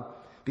love,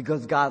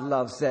 because God's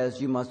love says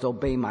you must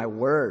obey my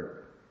word.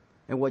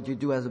 And what you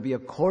do has to be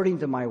according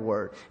to my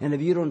word. And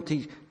if you don't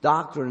teach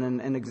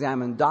doctrine and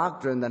examine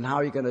doctrine, then how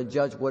are you going to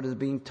judge what is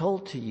being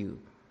told to you?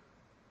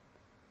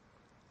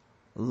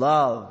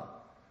 Love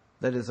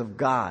that is of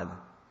God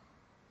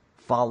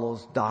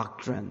follows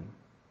doctrine.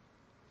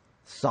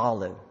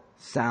 Solid,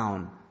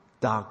 sound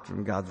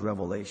doctrine, God's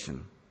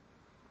revelation.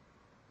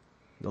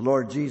 The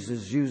Lord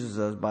Jesus uses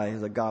us by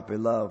His agape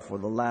love for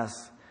the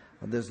last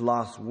of this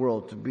lost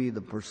world to be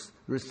the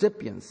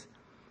recipients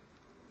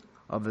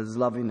of His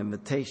loving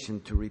invitation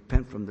to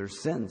repent from their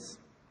sins.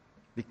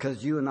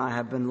 Because you and I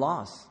have been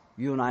lost.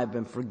 You and I have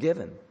been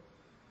forgiven.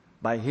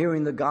 By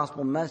hearing the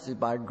gospel message,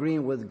 by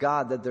agreeing with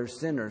God that they're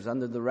sinners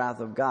under the wrath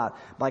of God,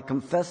 by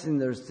confessing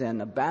their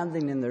sin,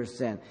 abandoning their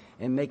sin,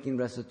 and making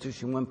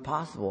restitution when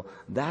possible.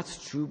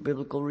 That's true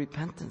biblical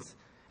repentance.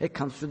 It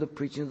comes through the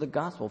preaching of the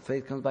gospel.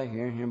 Faith comes by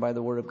hearing, hearing by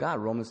the word of God.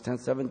 Romans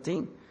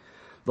 10:17.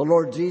 The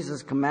Lord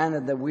Jesus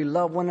commanded that we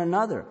love one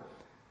another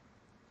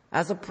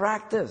as a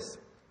practice.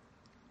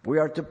 We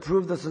are to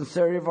prove the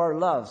sincerity of our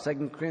love,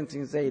 2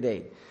 Corinthians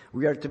 8:8.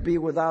 We are to be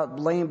without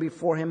blame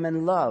before Him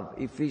in love,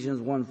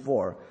 Ephesians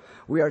 1:4.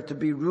 We are to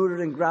be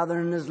rooted and grounded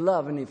in His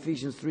love in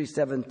Ephesians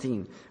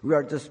 3:17. We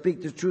are to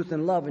speak the truth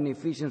in love in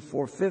Ephesians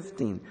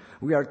 4:15.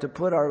 We are to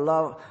put our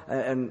love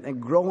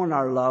and grow in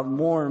our love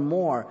more and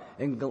more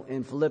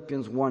in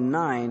Philippians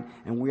 1:9.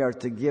 And we are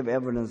to give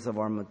evidence of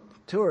our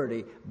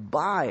maturity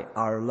by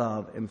our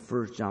love in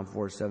 1 John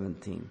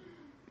 4:17.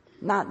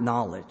 Not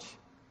knowledge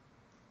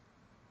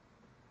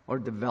or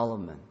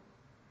development,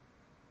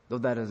 though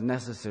that is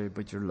necessary,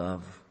 but your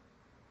love.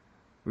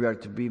 We are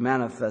to be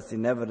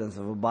manifesting evidence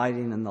of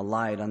abiding in the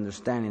light,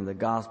 understanding the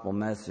gospel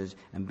message,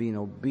 and being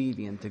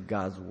obedient to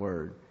God's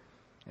word.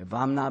 If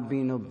I'm not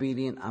being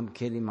obedient, I'm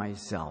kidding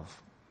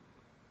myself.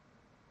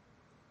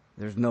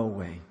 There's no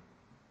way.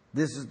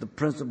 This is the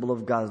principle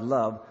of God's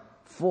love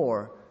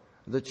for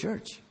the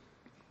church.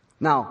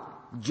 Now,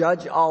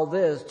 judge all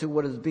this to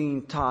what is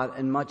being taught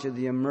in much of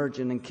the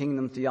emergent and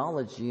kingdom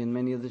theology in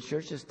many of the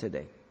churches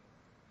today.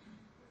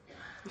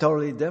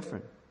 Totally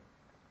different.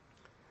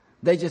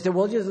 They just say,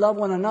 well, just love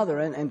one another.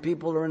 And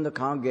people are in the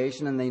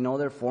congregation and they know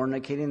they're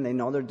fornicating. They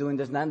know they're doing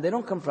this and that. And they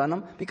don't confront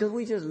them because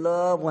we just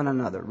love one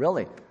another.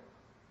 Really?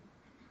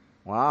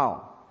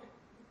 Wow.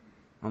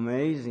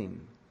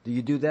 Amazing. Do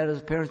you do that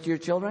as parents to your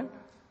children?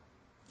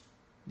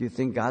 Do you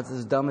think God's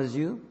as dumb as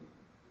you?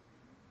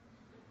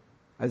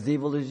 As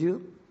evil as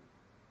you?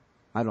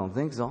 I don't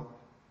think so.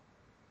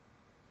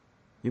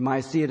 You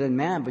might see it in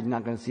man, but you're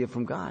not going to see it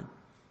from God.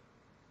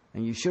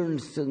 And you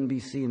shouldn't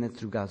be seeing it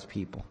through God's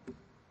people.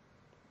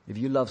 If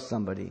you love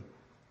somebody,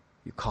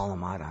 you call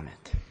them out on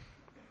it.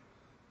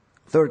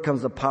 Third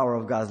comes the power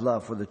of God's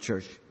love for the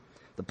church.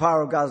 The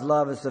power of God's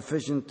love is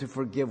sufficient to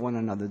forgive one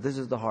another. This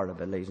is the heart of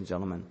it, ladies and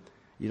gentlemen.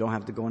 You don't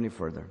have to go any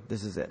further.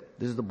 This is it.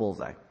 This is the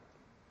bullseye.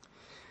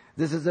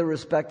 This is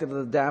irrespective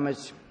of the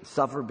damage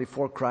suffered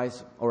before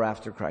Christ or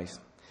after Christ.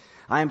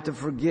 I am to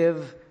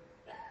forgive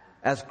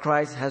as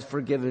Christ has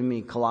forgiven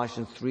me.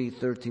 Colossians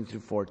 3:13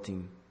 through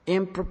 14.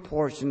 In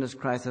proportion as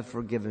Christ has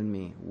forgiven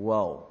me.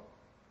 Whoa.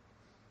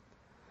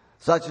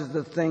 Such as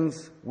the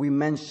things we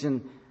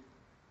mentioned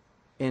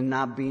in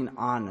not being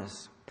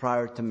honest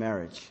prior to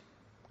marriage.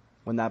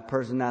 When that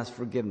person asks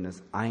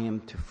forgiveness, I am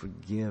to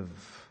forgive.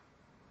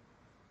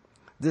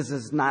 This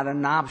is not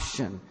an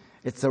option.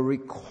 It's a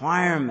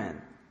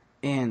requirement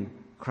in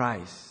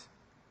Christ.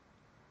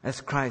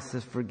 As Christ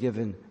has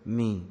forgiven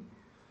me.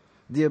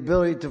 The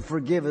ability to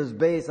forgive is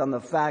based on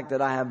the fact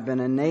that I have been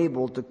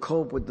enabled to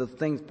cope with the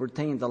things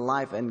pertaining to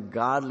life and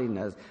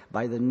godliness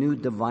by the new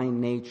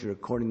divine nature,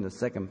 according to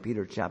 2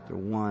 Peter chapter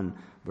 1,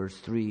 verse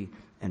 3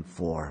 and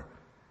 4.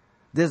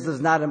 This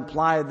does not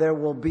imply there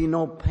will be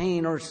no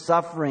pain or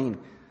suffering,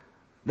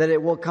 that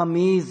it will come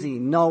easy.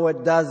 No,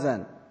 it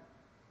doesn't.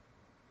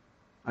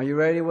 Are you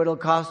ready what it'll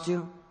cost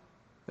you?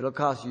 It'll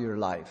cost you your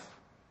life.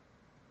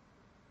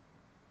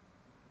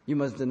 You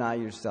must deny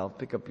yourself,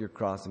 pick up your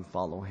cross, and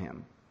follow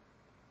Him.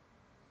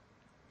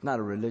 It's not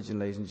a religion,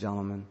 ladies and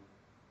gentlemen.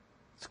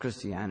 It's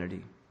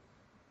Christianity.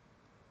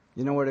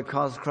 You know what it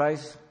cost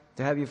Christ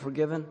to have you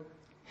forgiven?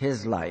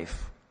 His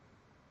life.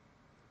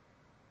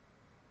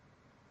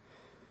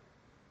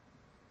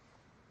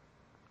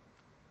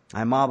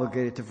 I'm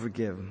obligated to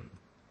forgive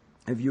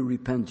if you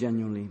repent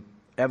genuinely,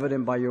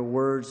 evident by your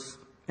words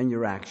and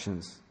your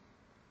actions.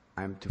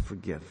 I'm to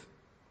forgive.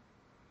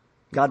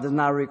 God does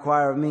not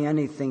require of me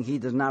anything He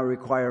does not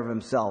require of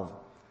Himself.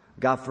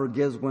 God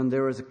forgives when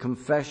there is a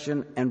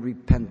confession and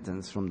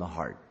repentance from the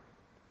heart.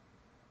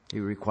 He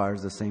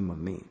requires the same of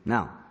me.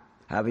 Now,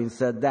 having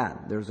said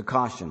that, there's a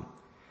caution.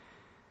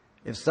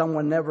 If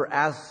someone never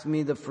asks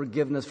me the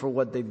forgiveness for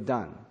what they've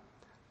done,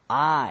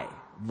 I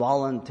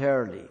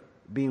voluntarily,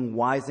 being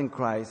wise in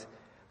Christ,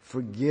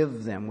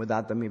 forgive them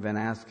without them even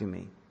asking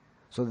me,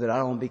 so that I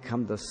don't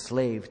become the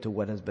slave to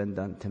what has been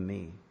done to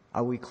me.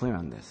 Are we clear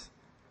on this?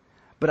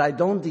 But I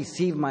don't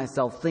deceive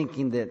myself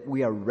thinking that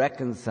we are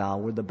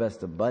reconciled, we're the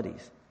best of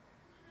buddies.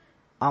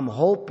 I'm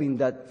hoping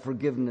that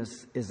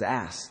forgiveness is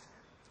asked,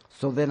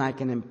 so then I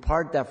can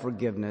impart that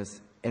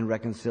forgiveness and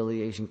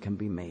reconciliation can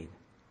be made.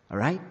 All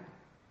right?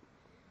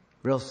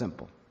 Real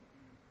simple.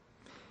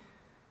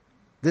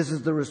 This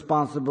is the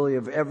responsibility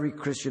of every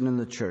Christian in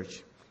the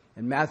church.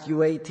 In Matthew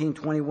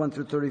 18:21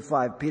 through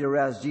 35, Peter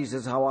asked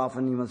Jesus how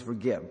often he must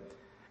forgive.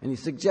 And he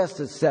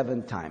suggested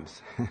 7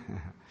 times.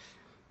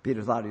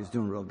 Peter thought he was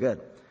doing real good.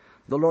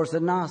 The Lord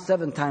said, no,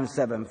 7 times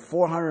 7,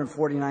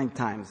 449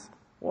 times.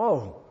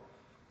 Whoa.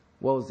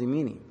 What was he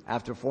meaning?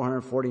 After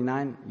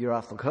 449, you're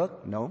off the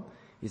hook? No.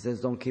 He says,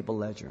 don't keep a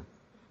ledger.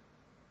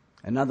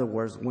 In other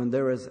words, when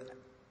there is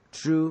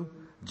true,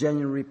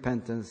 genuine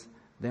repentance,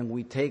 then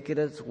we take it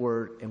as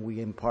word and we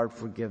impart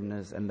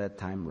forgiveness and let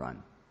time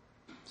run.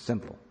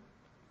 Simple.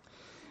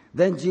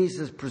 Then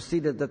Jesus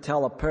proceeded to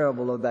tell a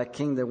parable of that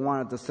king that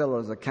wanted to settle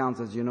his accounts,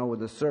 as you know, with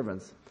the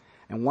servants.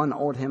 And one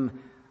owed him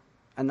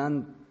an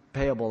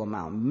unpayable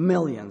amount,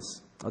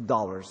 millions of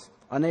dollars,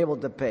 unable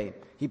to pay.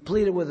 He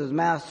pleaded with his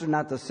master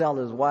not to sell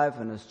his wife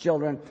and his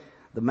children.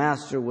 The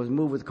master was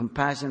moved with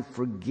compassion,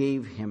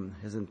 forgave him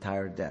his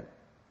entire debt.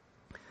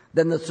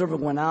 Then the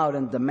servant went out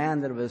and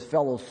demanded of his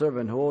fellow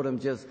servant, who owed him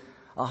just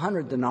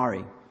 100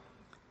 denarii,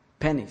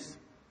 pennies,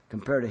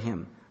 compared to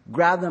him,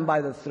 grabbed him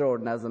by the throat,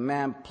 and as the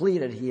man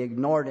pleaded, he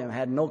ignored him,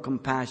 had no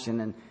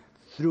compassion, and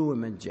threw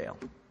him in jail.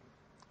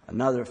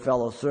 Another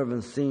fellow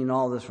servant, seeing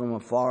all this from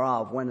afar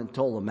off, went and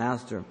told the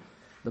master.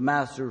 The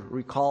master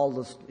recalled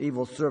the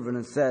evil servant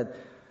and said,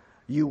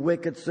 "You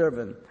wicked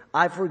servant,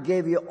 I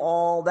forgave you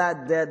all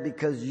that debt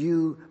because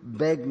you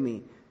begged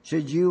me.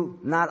 Should you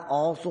not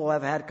also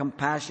have had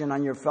compassion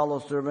on your fellow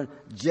servant,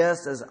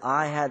 just as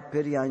I had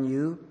pity on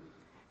you?"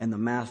 And the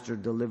master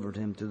delivered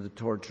him to the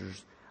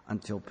torturers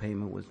until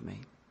payment was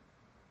made.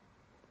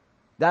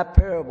 That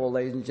parable,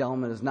 ladies and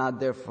gentlemen, is not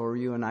there for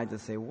you and I to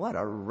say, "What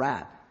a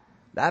rat."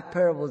 That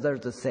parable is there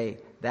to say,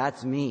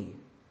 that's me.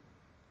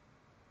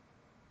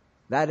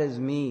 That is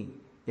me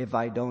if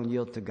I don't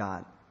yield to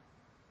God.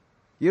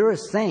 You're a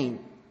saint,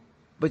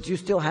 but you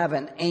still have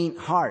an ain't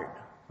heart,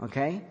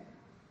 okay?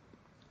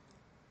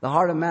 The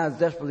heart of man is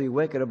desperately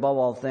wicked above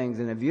all things.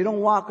 And if you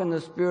don't walk in the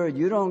Spirit,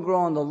 you don't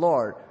grow in the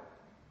Lord,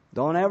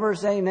 don't ever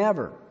say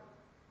never.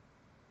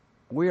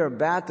 We are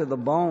bad to the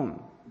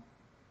bone.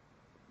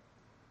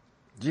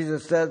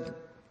 Jesus said,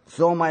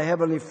 "So my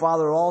heavenly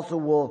Father also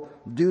will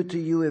do to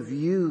you if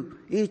you,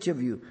 each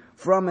of you,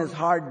 from his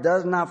heart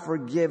does not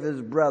forgive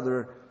his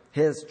brother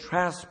his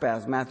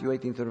trespass." Matthew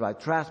 18:35.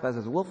 Trespass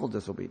is willful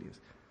disobedience.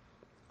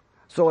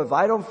 So if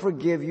I don't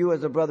forgive you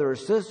as a brother or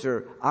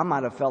sister, I'm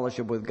out of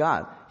fellowship with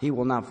God. He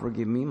will not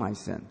forgive me my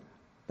sin.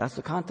 That's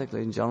the context,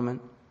 ladies and gentlemen.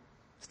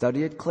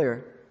 Study it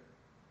clear.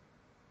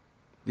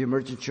 The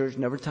emergent church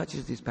never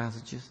touches these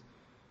passages.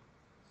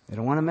 They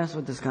don't want to mess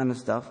with this kind of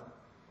stuff.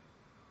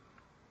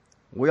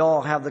 We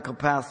all have the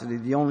capacity.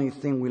 The only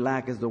thing we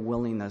lack is the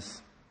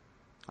willingness.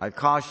 I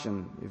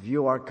caution, if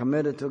you are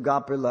committed to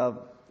agape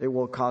love, it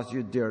will cost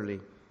you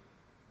dearly,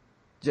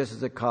 just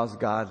as it cost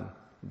God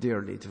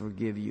dearly to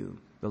forgive you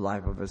the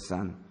life of his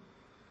Son.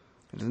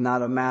 It is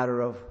not a matter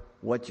of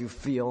what you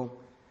feel.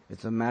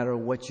 It's a matter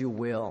of what you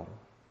will.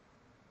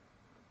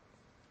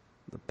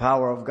 The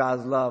power of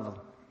God's love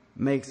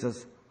makes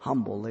us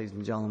humble, ladies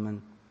and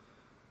gentlemen.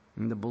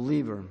 And the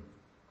believer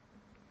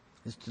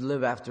is to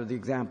live after the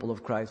example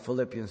of Christ.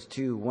 Philippians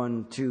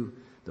 2:1-2.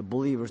 The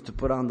believers to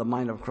put on the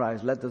mind of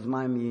Christ. "Let this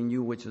mind be in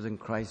you which is in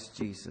Christ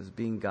Jesus.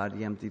 Being God,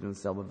 he emptied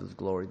himself of his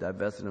glory,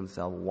 divested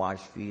himself,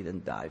 washed feet,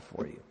 and died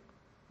for you."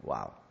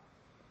 Wow.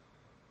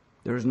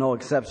 There is no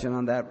exception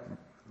on that,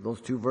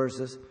 those two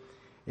verses.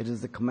 It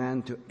is the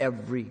command to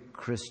every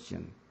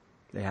Christian.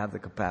 They have the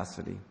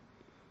capacity.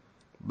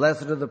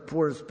 "Blessed are the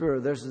poor in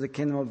spirit, theirs is the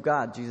kingdom of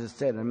God," Jesus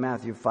said in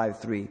Matthew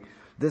 5:3.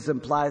 This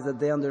implies that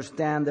they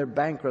understand their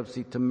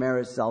bankruptcy to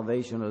merit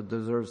salvation or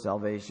deserve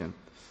salvation.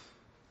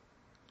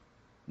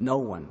 No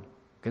one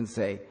can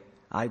say,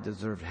 "I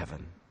deserve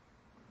heaven."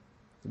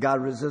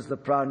 God resists the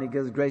proud and he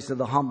gives grace to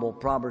the humble.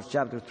 Proverbs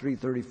chapter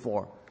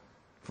 3:34.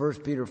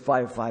 1 Peter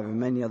 5:5 and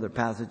many other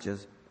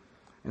passages.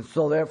 And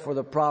so therefore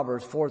the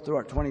Proverbs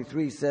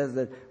 4:23 says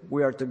that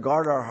we are to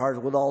guard our hearts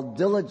with all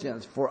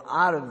diligence, for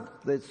out of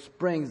it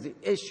springs the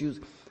issues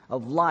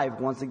of life.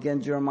 Once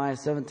again, Jeremiah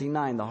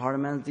 17:9, the heart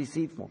of man is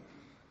deceitful.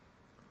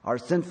 Our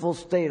sinful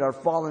state, our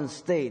fallen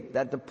state,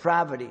 that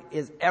depravity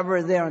is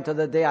ever there until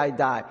the day I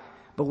die.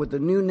 But with the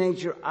new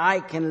nature,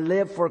 I can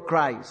live for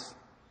Christ.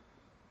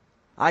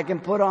 I can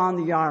put on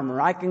the armor.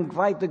 I can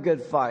fight the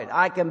good fight.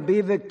 I can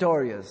be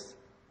victorious.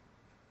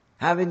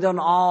 Having done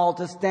all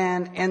to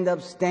stand, end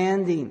up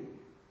standing.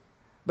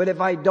 But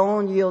if I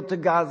don't yield to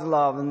God's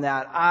love in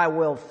that, I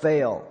will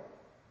fail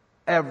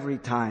every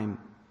time.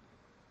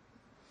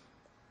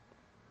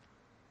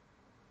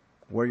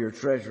 Where your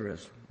treasure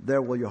is,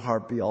 there will your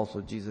heart be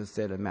also, Jesus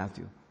said in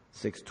Matthew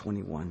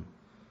 6:21.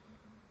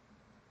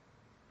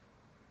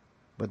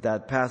 But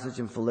that passage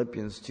in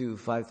Philippians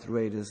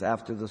 2:5-8 is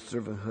after the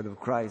servanthood of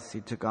Christ.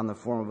 He took on the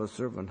form of a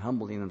servant,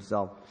 humbling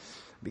himself,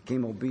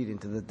 became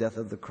obedient to the death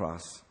of the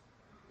cross.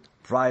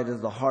 Pride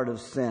is the heart of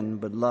sin,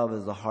 but love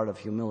is the heart of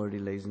humility,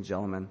 ladies and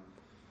gentlemen.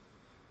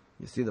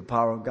 You see, the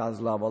power of God's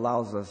love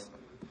allows us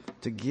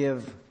to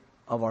give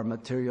of our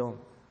material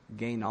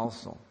gain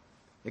also.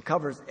 It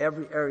covers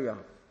every area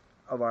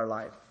of our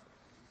life.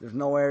 There's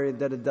no area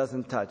that it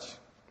doesn't touch.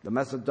 The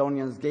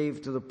Macedonians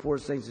gave to the poor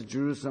saints of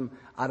Jerusalem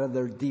out of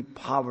their deep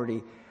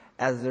poverty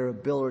as their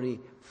ability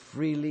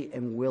freely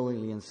and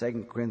willingly in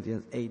 2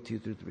 Corinthians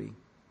 8:2-3.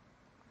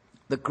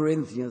 The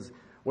Corinthians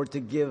were to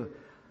give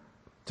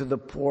to the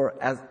poor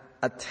as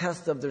a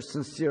test of their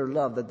sincere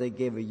love that they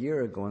gave a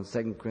year ago in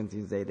 2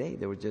 Corinthians 8:8.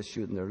 They were just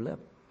shooting their lip.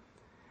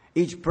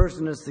 Each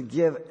person is to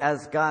give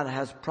as God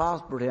has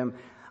prospered him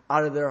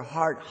out of their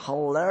heart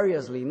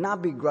hilariously,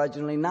 not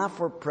begrudgingly, not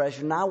for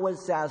pressure, not with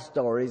sad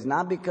stories,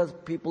 not because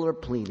people are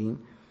pleading.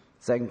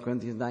 2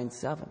 Corinthians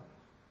 9:7.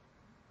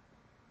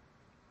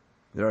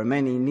 There are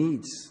many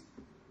needs.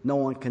 No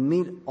one can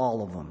meet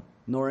all of them,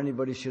 nor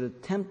anybody should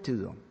attempt to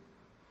them.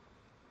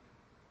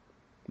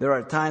 There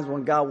are times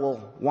when God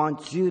will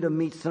want you to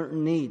meet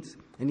certain needs,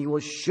 and He will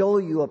show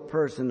you a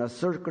person, a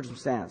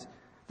circumstance.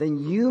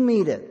 Then you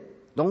meet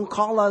it. Don't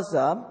call us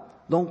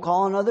up. Don't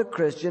call another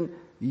Christian.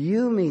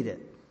 You meet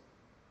it.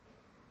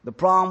 The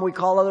problem we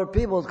call other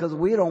people is because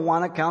we don't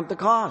want to count the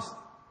cost.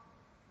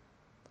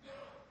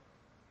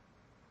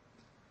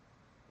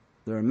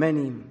 There are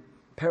many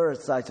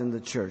parasites in the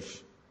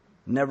church,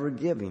 never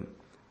giving,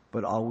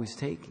 but always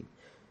taking.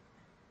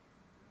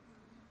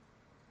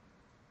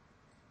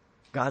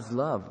 God's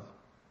love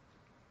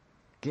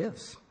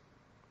gives.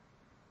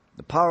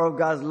 The power of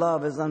God's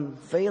love is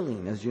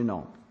unfailing, as you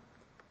know.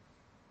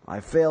 I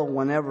fail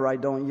whenever I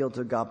don't yield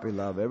to agape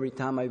love. Every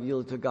time I've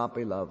yielded to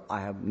agape love,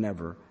 I have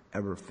never,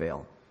 ever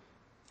failed.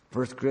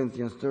 1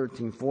 Corinthians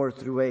 13, 4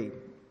 through 8,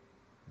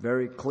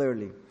 very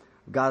clearly,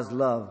 God's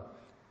love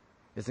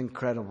is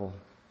incredible.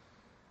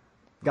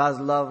 God's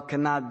love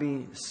cannot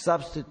be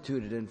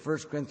substituted. In 1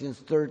 Corinthians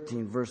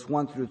 13, verse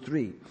 1 through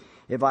 3,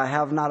 if I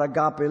have not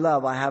agape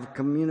love, I have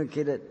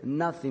communicated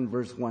nothing,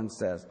 verse 1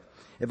 says.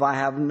 If I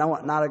have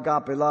not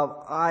agape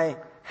love, I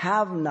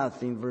have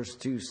nothing, verse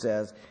 2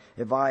 says.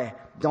 If I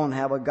don't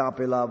have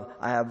agape love,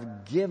 I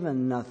have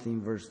given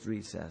nothing, verse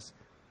 3 says.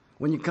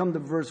 When you come to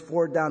verse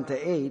 4 down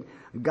to 8,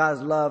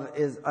 God's love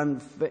is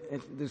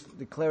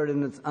declared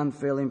in its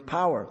unfailing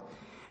power.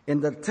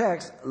 In the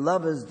text,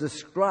 love is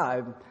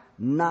described,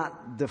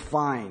 not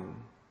defined.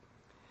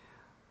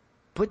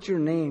 Put your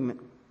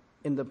name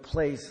in the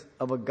place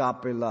of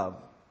agape love.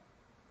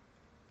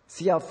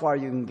 See how far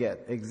you can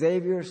get.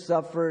 Xavier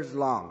suffers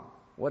long.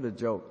 What a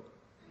joke.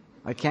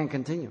 I can't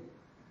continue.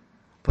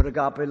 Put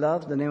agape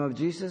love, the name of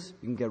Jesus,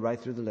 you can get right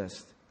through the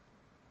list.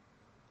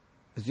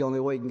 It's the only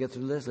way you can get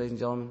through the list, ladies and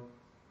gentlemen.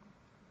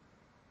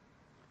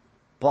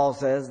 Paul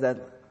says that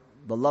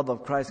the love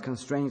of Christ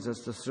constrains us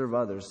to serve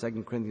others,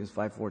 2 Corinthians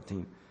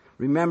 5:14.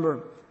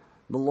 Remember,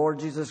 the Lord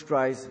Jesus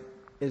Christ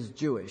is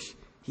Jewish.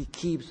 He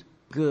keeps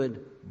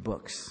good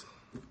books.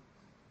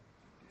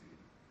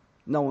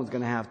 No one's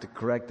going to have to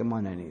correct him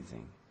on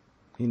anything.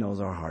 He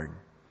knows our heart.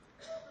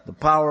 The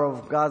power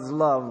of God's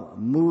love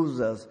moves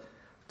us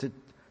to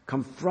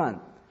confront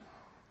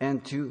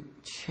and to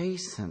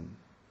chasten.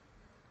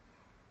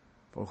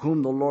 For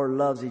whom the Lord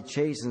loves, He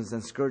chastens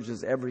and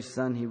scourges every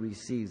son He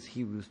receives.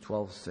 Hebrews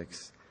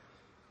 12:6.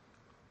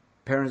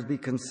 Parents, be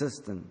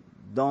consistent.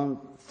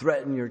 Don't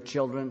threaten your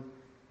children.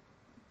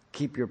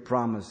 Keep your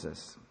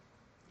promises.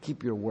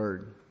 Keep your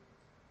word.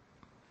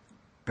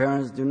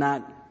 Parents, do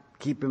not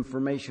keep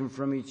information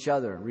from each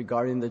other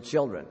regarding the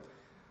children.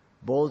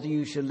 Both of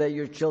you should let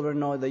your children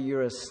know that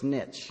you're a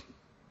snitch,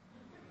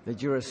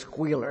 that you're a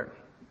squealer.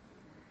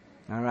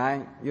 All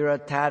right? You're a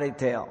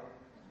tattletale.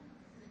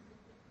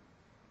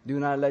 Do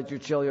not let your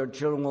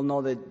children will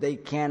know that they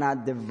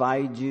cannot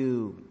divide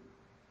you.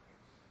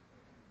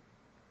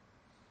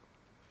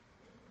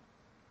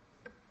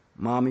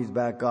 Mommies,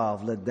 back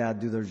off. Let dad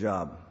do their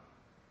job.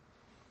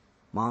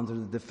 Moms are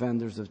the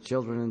defenders of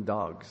children and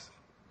dogs.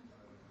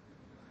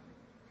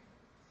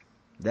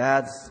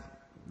 Dads,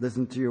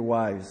 listen to your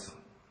wives.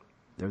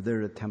 They're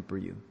there to temper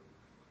you.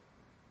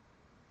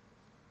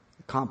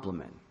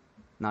 Compliment,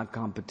 not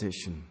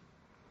competition.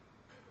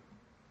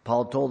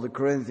 Paul told the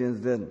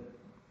Corinthians that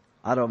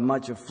out of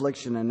much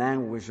affliction and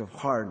anguish of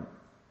heart,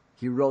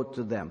 he wrote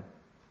to them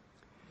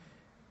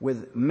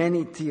with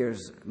many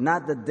tears,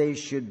 not that they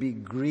should be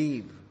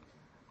grieved,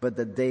 but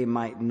that they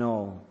might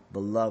know the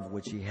love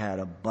which he had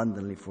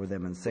abundantly for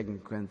them. In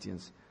 2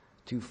 Corinthians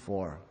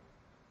 2:4.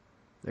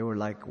 They were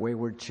like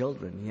wayward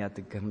children. He had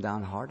to come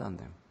down hard on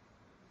them.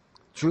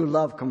 True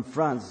love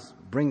confronts,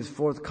 brings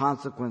forth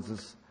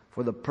consequences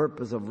for the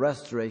purpose of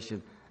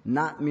restoration,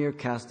 not mere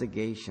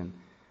castigation.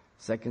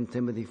 2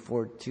 Timothy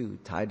 4:2,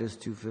 Titus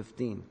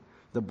 2:15.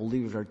 The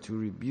believers are to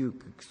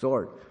rebuke,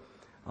 exhort,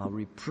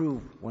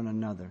 reprove one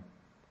another.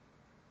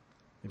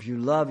 If you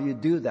love, you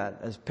do that.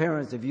 As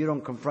parents, if you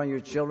don't confront your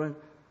children,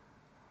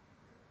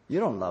 you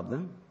don't love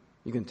them.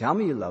 You can tell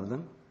me you love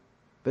them.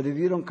 But if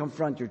you don't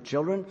confront your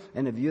children,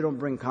 and if you don't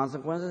bring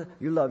consequences,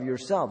 you love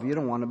yourself. You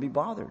don't want to be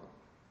bothered.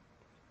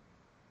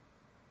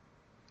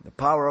 The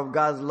power of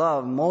God's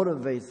love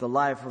motivates the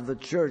life of the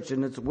church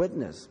in its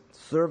witness,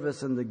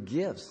 service, and the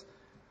gifts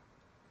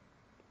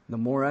in the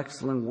more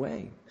excellent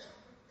way.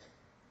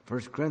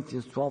 1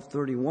 Corinthians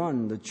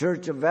 12:31, the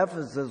church of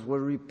Ephesus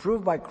was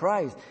reproved by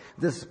Christ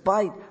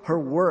despite her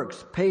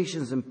works,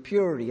 patience, and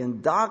purity,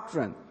 and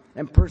doctrine,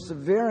 and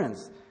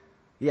perseverance.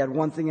 He had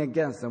one thing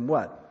against them.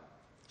 What?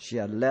 She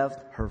had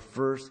left her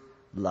first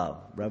love.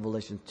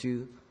 Revelation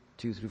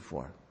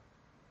 2:2-4.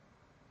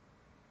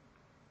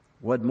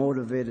 What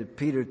motivated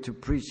Peter to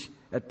preach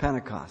at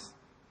Pentecost?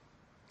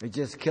 He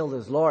just killed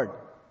his Lord.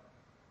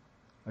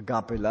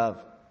 Agape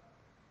love.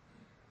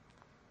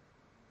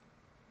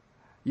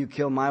 You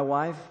kill my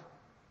wife,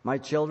 my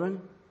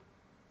children,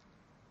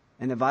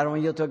 And if I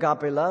don't yield to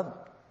agape love,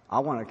 I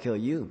want to kill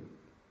you.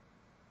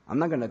 I'm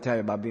not going to tell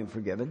you about being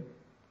forgiven.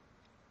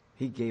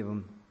 He gave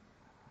them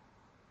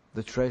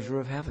the treasure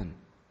of heaven.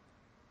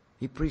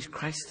 He preached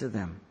Christ to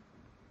them.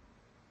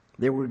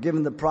 They were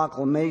given the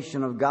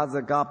proclamation of God's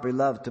agape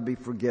love to be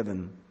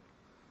forgiven.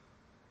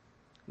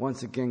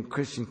 Once again,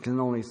 Christians can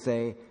only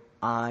say,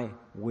 I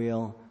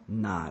will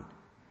not.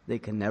 They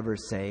can never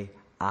say,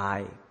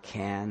 I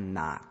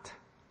cannot.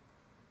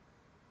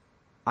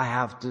 I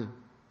have to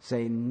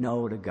say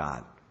no to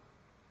God.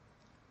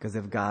 Because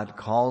if God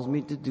calls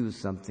me to do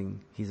something,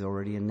 He's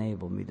already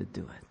enabled me to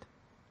do it.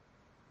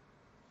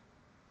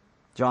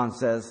 John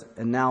says,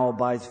 and now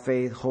abides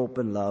faith, hope,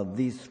 and love,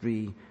 these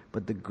three,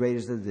 but the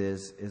greatest of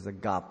this is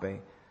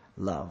agape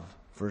love.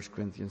 1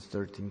 Corinthians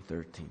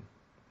 13:13.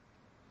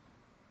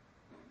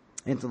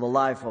 Into the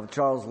life of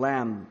Charles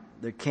Lamb,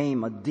 there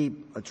came a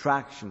deep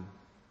attraction,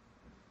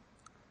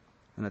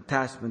 an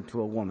attachment to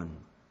a woman.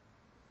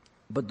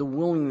 But the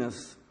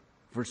willingness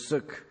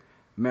forsook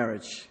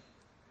marriage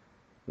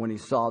when he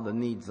saw the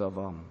needs of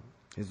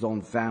his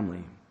own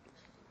family.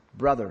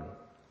 Brother,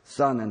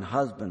 son, and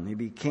husband, he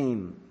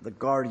became the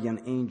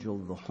guardian angel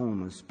of the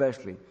home,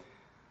 especially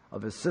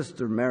of his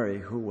sister Mary,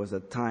 who was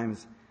at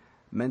times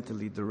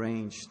mentally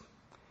deranged.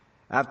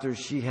 After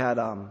she had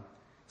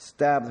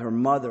stabbed her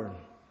mother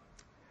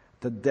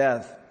to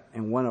death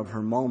in one of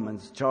her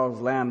moments, Charles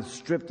Lamb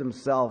stripped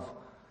himself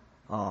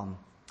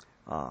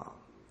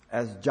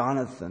as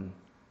Jonathan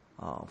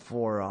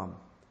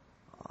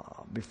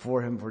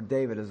before him for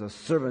David as a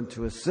servant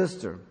to his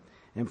sister.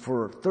 And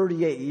for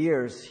 38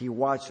 years, he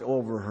watched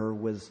over her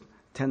with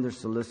tender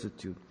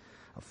solicitude.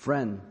 A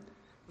friend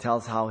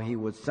tells how he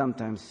would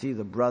sometimes see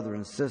the brother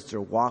and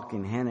sister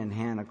walking hand in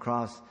hand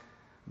across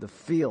the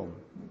field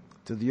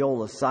to the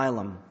old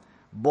asylum,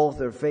 both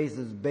their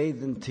faces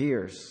bathed in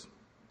tears.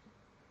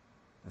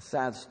 A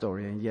sad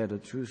story, and yet a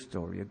true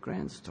story, a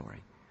grand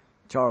story.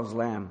 Charles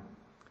Lamb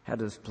had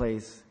his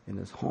place in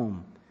his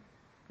home.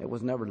 It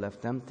was never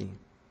left empty.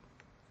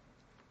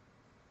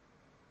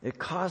 It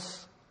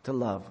costs to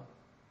love.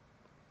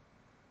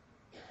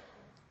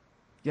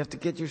 You have to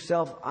get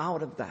yourself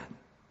out of that.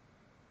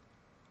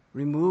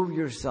 Remove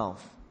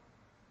yourself,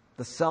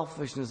 the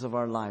selfishness of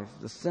our life,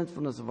 the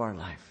sinfulness of our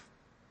life.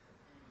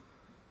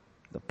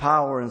 The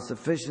power and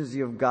sufficiency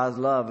of God's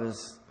love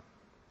is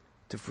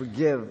to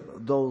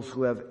forgive those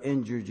who have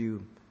injured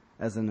you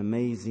as an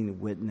amazing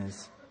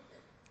witness.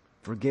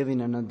 Forgiving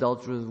an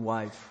adulterous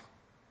wife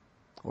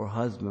or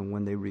husband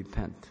when they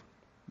repent.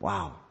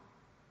 Wow.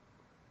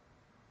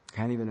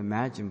 Can't even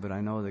imagine, but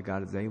I know that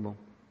God is able.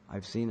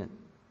 I've seen it.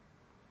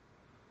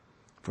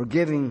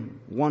 Forgiving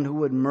one who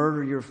would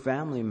murder your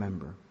family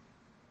member.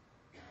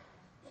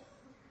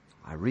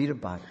 I read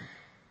about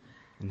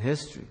it in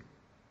history.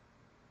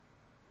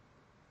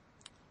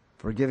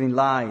 Forgiving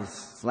lies,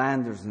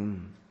 slanders,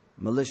 and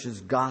malicious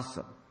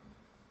gossip.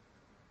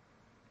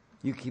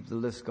 You keep the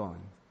list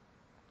going.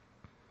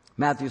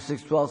 Matthew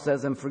 6:12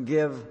 says, and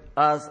forgive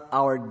us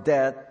our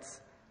debts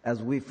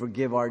as we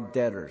forgive our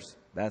debtors.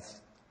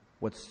 That's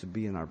what's to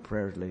be in our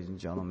prayers, ladies and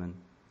gentlemen.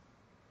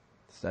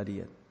 Study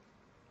it.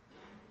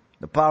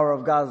 The power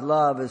of God's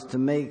love is to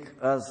make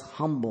us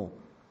humble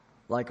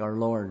like our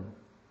Lord.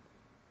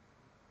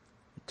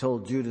 He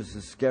told Judas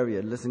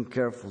Iscariot, listen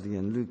carefully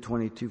in Luke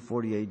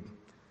 22:48.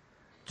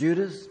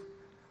 Judas,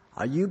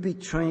 are you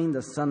betraying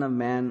the Son of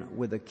Man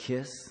with a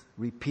kiss?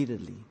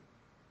 Repeatedly.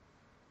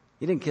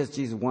 He didn't kiss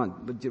Jesus once,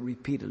 but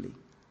repeatedly.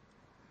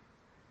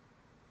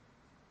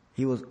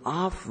 He was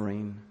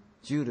offering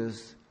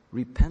Judas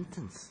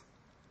repentance.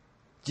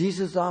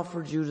 Jesus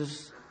offered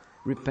Judas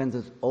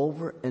repentance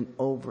over and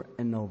over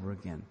and over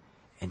again,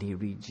 and he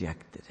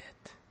rejected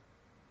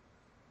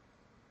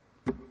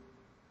it.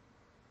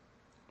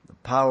 The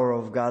power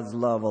of God's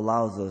love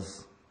allows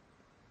us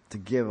to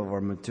give of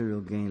our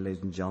material gain,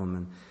 ladies and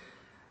gentlemen.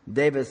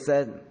 David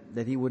said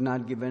that he would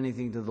not give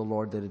anything to the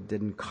Lord that it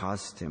didn't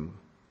cost him.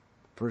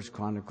 1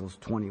 Chronicles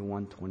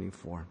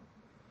 21:24.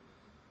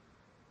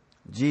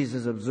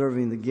 Jesus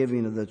observing the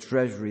giving of the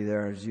treasury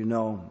there, as you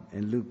know,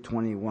 in Luke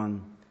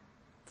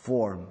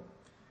 21:4.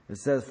 It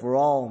says, for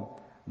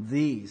all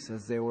these,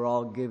 as they were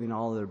all giving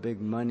all their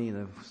big money,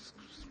 the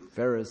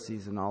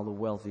Pharisees and all the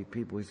wealthy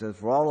people, he says,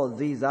 for all of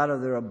these out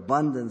of their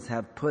abundance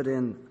have put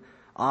in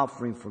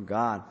offering for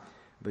God.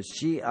 But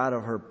she out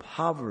of her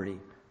poverty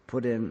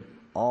put in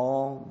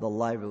all the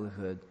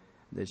livelihood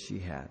that she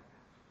had.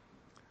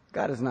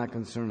 God is not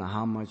concerned on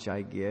how much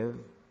I give.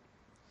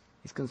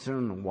 He's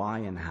concerned on why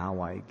and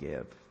how I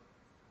give.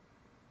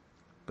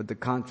 But the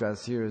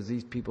contrast here is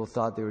these people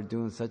thought they were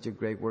doing such a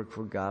great work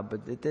for God,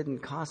 but it didn't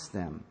cost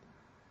them.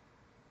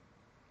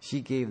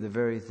 She gave the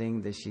very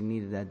thing that she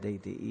needed that day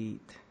to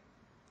eat.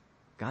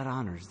 God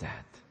honors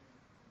that.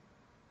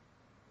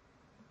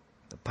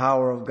 The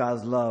power of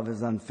God's love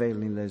is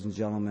unfailing, ladies and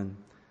gentlemen.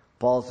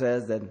 Paul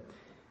says that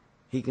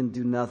he can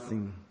do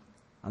nothing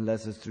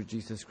unless it's through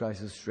Jesus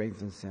Christ who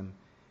strengthens him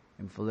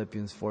in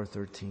Philippians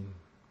 4:13.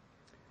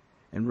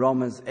 In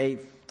Romans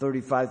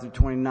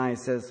 8:35-29 it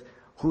says,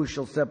 Who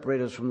shall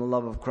separate us from the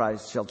love of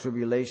Christ? Shall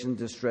tribulation,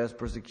 distress,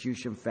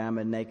 persecution,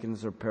 famine,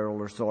 nakedness, or peril,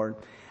 or sword?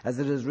 As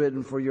it is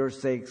written, for your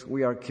sakes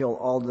we are killed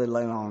all day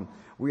long.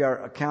 We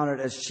are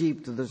accounted as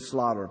sheep to the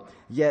slaughter.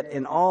 Yet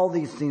in all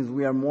these things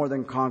we are more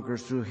than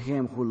conquerors through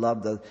him who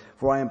loved us.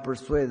 For I am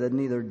persuaded that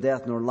neither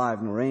death nor life,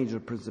 nor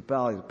angels,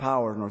 principalities,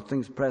 powers, nor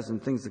things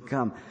present, things to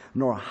come,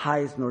 nor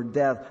height, nor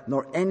depth,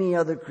 nor any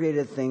other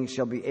created thing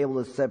shall be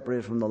able to separate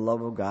us from the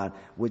love of God,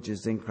 which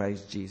is in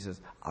Christ Jesus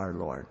our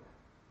Lord.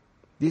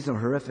 These are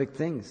horrific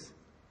things.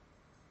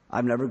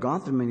 I've never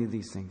gone through many of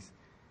these things.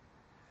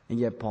 And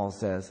yet Paul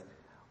says,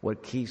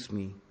 what keeps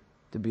me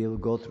to be able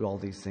to go through all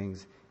these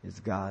things is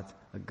God's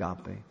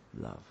agape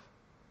love.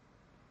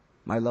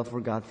 My love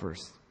for God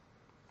first,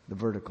 the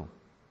vertical.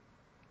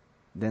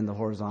 Then the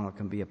horizontal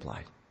can be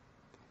applied.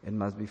 It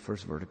must be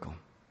first vertical.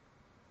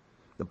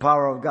 The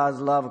power of God's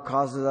love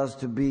causes us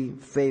to be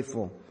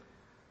faithful,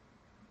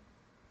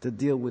 to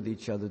deal with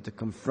each other, to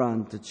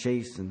confront, to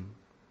chasten,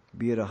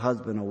 be it a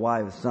husband, a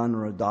wife, a son,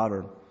 or a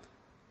daughter,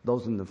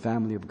 those in the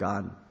family of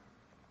God.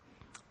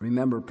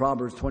 Remember,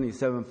 Proverbs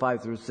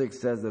 27:5-6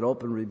 says that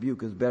open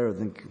rebuke is better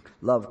than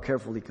love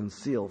carefully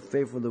concealed.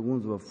 Faithful are the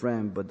wounds of a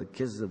friend, but the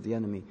kisses of the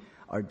enemy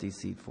are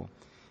deceitful.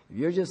 If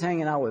you're just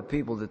hanging out with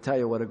people to tell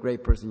you what a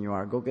great person you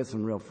are, go get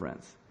some real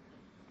friends.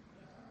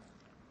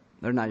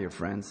 They're not your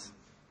friends.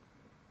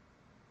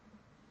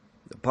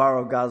 The power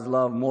of God's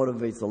love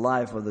motivates the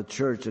life of the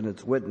church and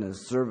its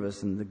witness,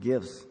 service, and the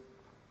gifts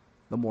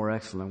the more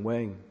excellent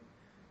way.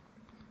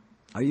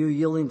 Are you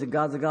yielding to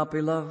God's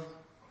agape love?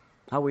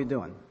 How are we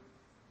doing?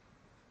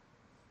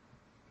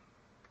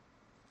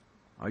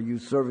 Are you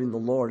serving the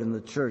Lord in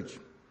the church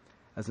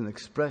as an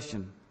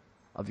expression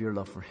of your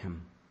love for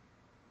Him?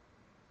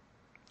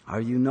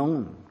 Are you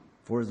known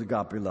for His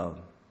agape love?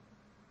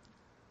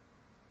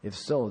 If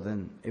so,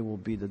 then it will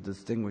be the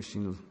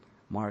distinguishing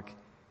mark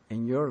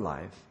in your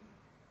life,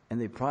 and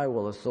they probably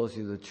will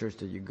associate the church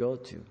that you go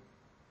to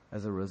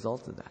as a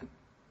result of that.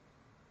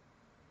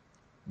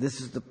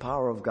 This is the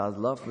power of God's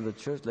love for the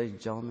church, ladies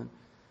and gentlemen.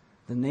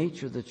 The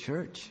nature of the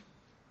church.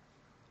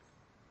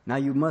 Now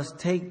you must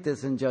take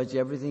this and judge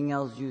everything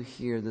else you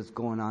hear that's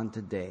going on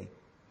today.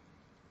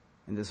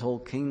 And this whole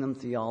kingdom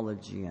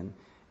theology and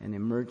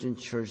emergent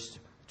church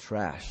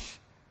trash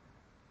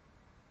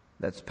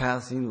that's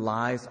passing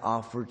lies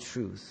off for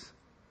truth.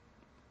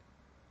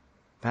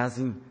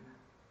 Passing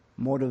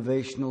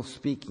motivational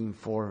speaking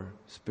for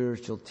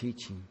spiritual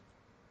teaching.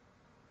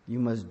 You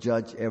must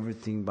judge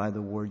everything by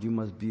the Word. You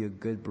must be a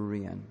good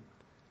Berean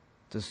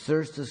to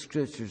search the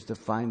Scriptures to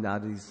find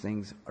out these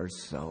things are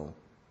so.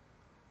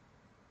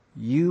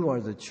 You are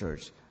the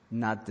church,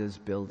 not this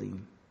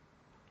building.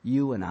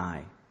 You and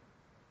I.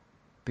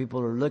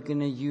 People are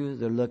looking at you,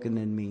 they're looking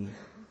at me.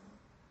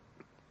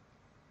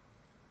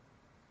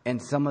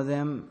 And some of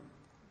them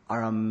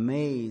are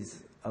amazed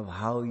of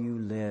how you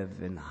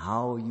live and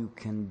how you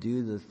can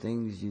do the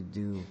things you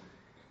do.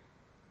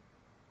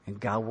 And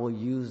God will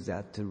use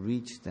that to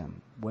reach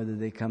them, whether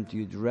they come to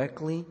you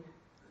directly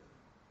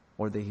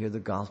or they hear the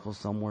gospel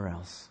somewhere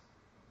else.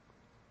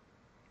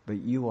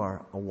 But you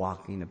are a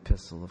walking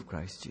epistle of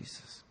Christ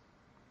Jesus.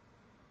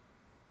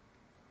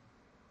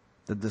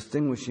 The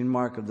distinguishing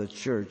mark of the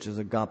church is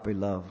agape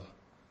love,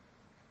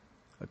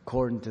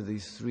 according to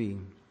these three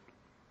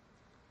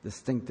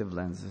distinctive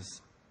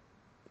lenses.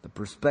 The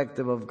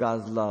perspective of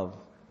God's love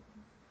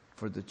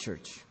for the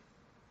church,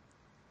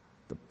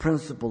 the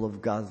principle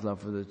of God's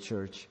love for the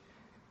church,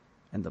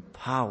 and the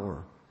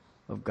power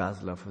of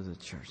God's love for the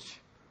church.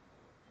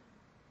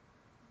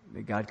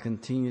 May God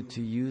continue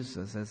to use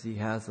us as He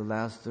has the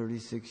last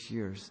 36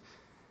 years.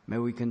 May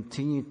we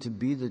continue to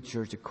be the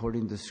church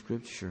according to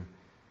Scripture.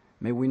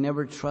 May we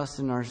never trust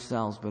in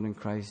ourselves but in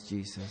Christ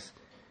Jesus.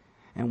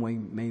 And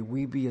may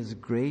we be as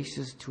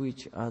gracious to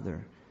each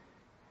other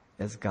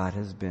as God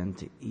has been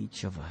to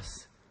each of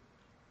us.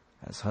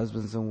 As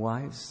husbands and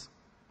wives,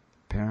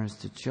 parents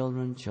to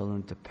children,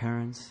 children to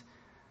parents,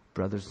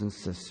 brothers and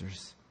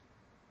sisters.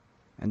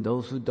 And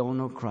those who don't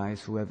know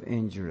Christ, who have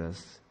injured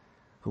us,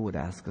 who would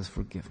ask us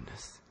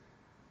forgiveness.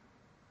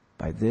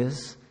 By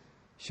this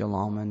shall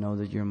all men know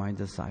that you're my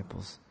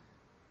disciples,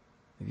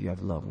 if you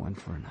have love one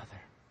for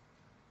another.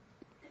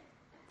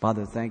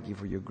 Father, thank you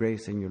for your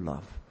grace and your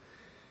love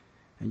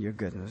and your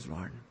goodness,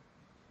 Lord.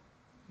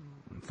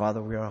 And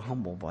Father, we are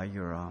humbled by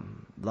your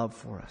love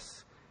for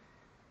us,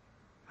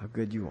 how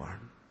good you are.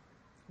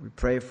 We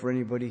pray for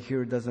anybody here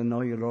who doesn't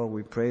know you, Lord.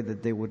 We pray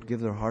that they would give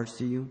their hearts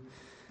to you,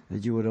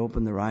 that you would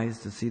open their eyes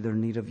to see their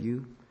need of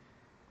you,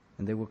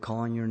 and they will call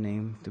on your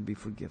name to be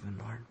forgiven,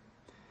 Lord.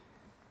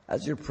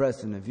 As you're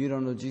present, if you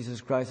don't know Jesus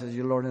Christ as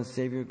your Lord and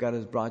Savior, God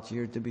has brought you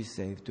here to be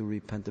saved, to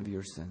repent of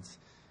your sins.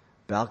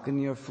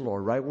 Balcony or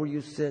floor, right where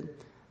you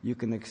sit, you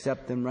can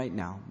accept Him right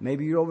now.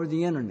 Maybe you're over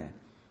the internet.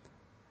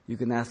 You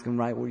can ask Him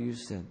right where you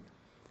sit.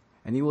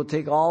 And He will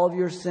take all of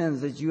your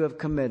sins that you have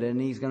committed,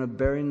 and He's going to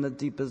bury in the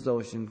deepest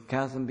ocean,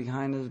 cast them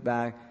behind His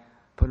back,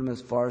 put them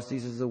as far as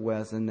east as the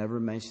west, and never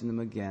mention them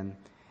again,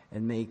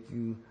 and make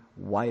you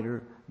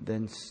whiter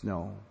than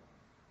snow.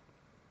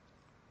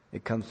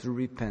 It comes through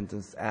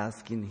repentance,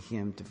 asking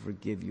Him to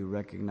forgive you,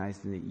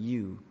 recognizing that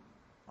you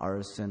are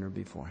a sinner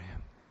before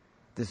Him.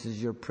 This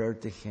is your prayer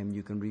to Him.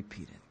 You can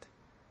repeat it.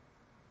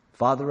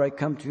 Father, I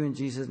come to you in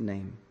Jesus'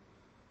 name.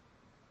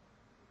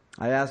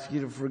 I ask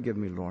you to forgive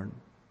me, Lord,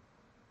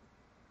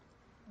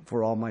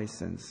 for all my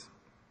sins.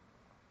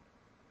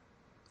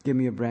 Give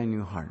me a brand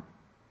new heart.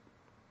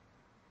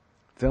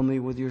 Fill me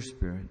with your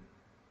Spirit.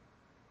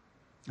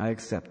 I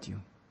accept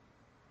you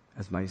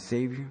as my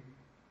Savior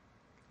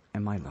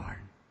and my Lord.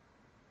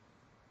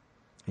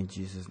 In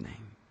Jesus'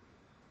 name,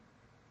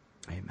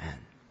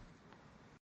 amen.